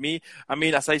content, on me. I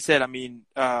mean, as I said,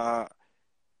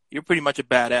 you're pretty much a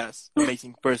badass,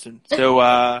 amazing person.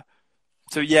 So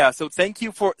thank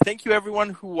you everyone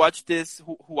who watched this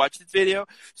video.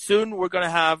 Soon we're going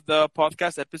to have the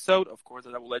podcast episode, of course,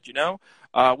 that I will let you know.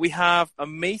 We have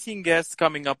amazing guests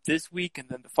coming up this week and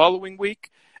then the following week.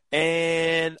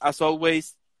 And as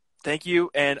always, thank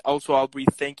you. And also, Aubrey,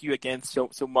 thank you again so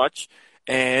much.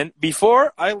 And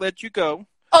before I let you go,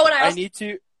 Oh, and I I also need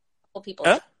to people.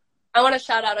 I want to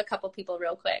shout out a couple people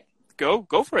real quick. go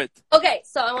for it. Okay,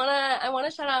 so I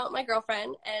wanna shout out my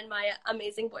girlfriend and my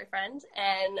amazing boyfriend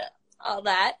and all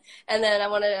that, and then I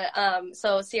want to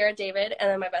so Sierra, David, and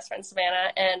then my best friend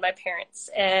Savannah, and my parents,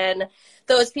 and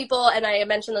those people. And I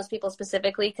mention those people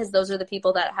specifically because those are the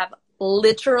people that have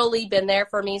literally been there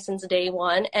for me since day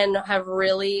one and have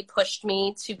really pushed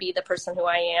me to be the person who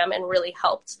I am and really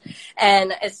helped.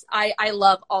 And I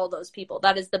love all those people.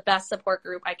 That is the best support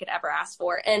group I could ever ask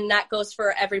for, and that goes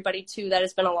for everybody too that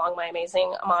has been along my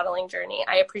amazing modeling journey.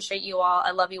 I appreciate you all.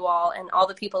 I love you all, and all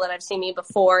the people that I've seen me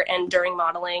before and during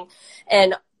modeling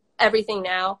and everything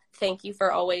now. Thank you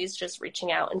for always just reaching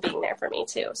out and being there for me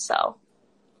too. So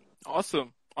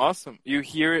awesome. You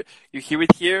hear it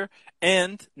here.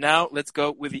 And now let's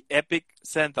go with the epic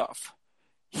send-off.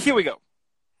 Here we go.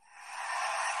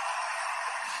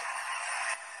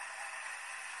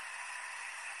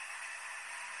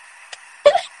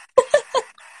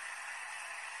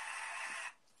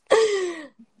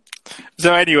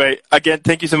 So anyway, again,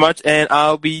 thank you so much, and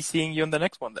I'll be seeing you on the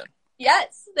next one then.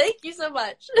 yes, thank you so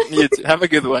much. You too. Have a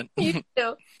good one. You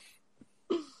too.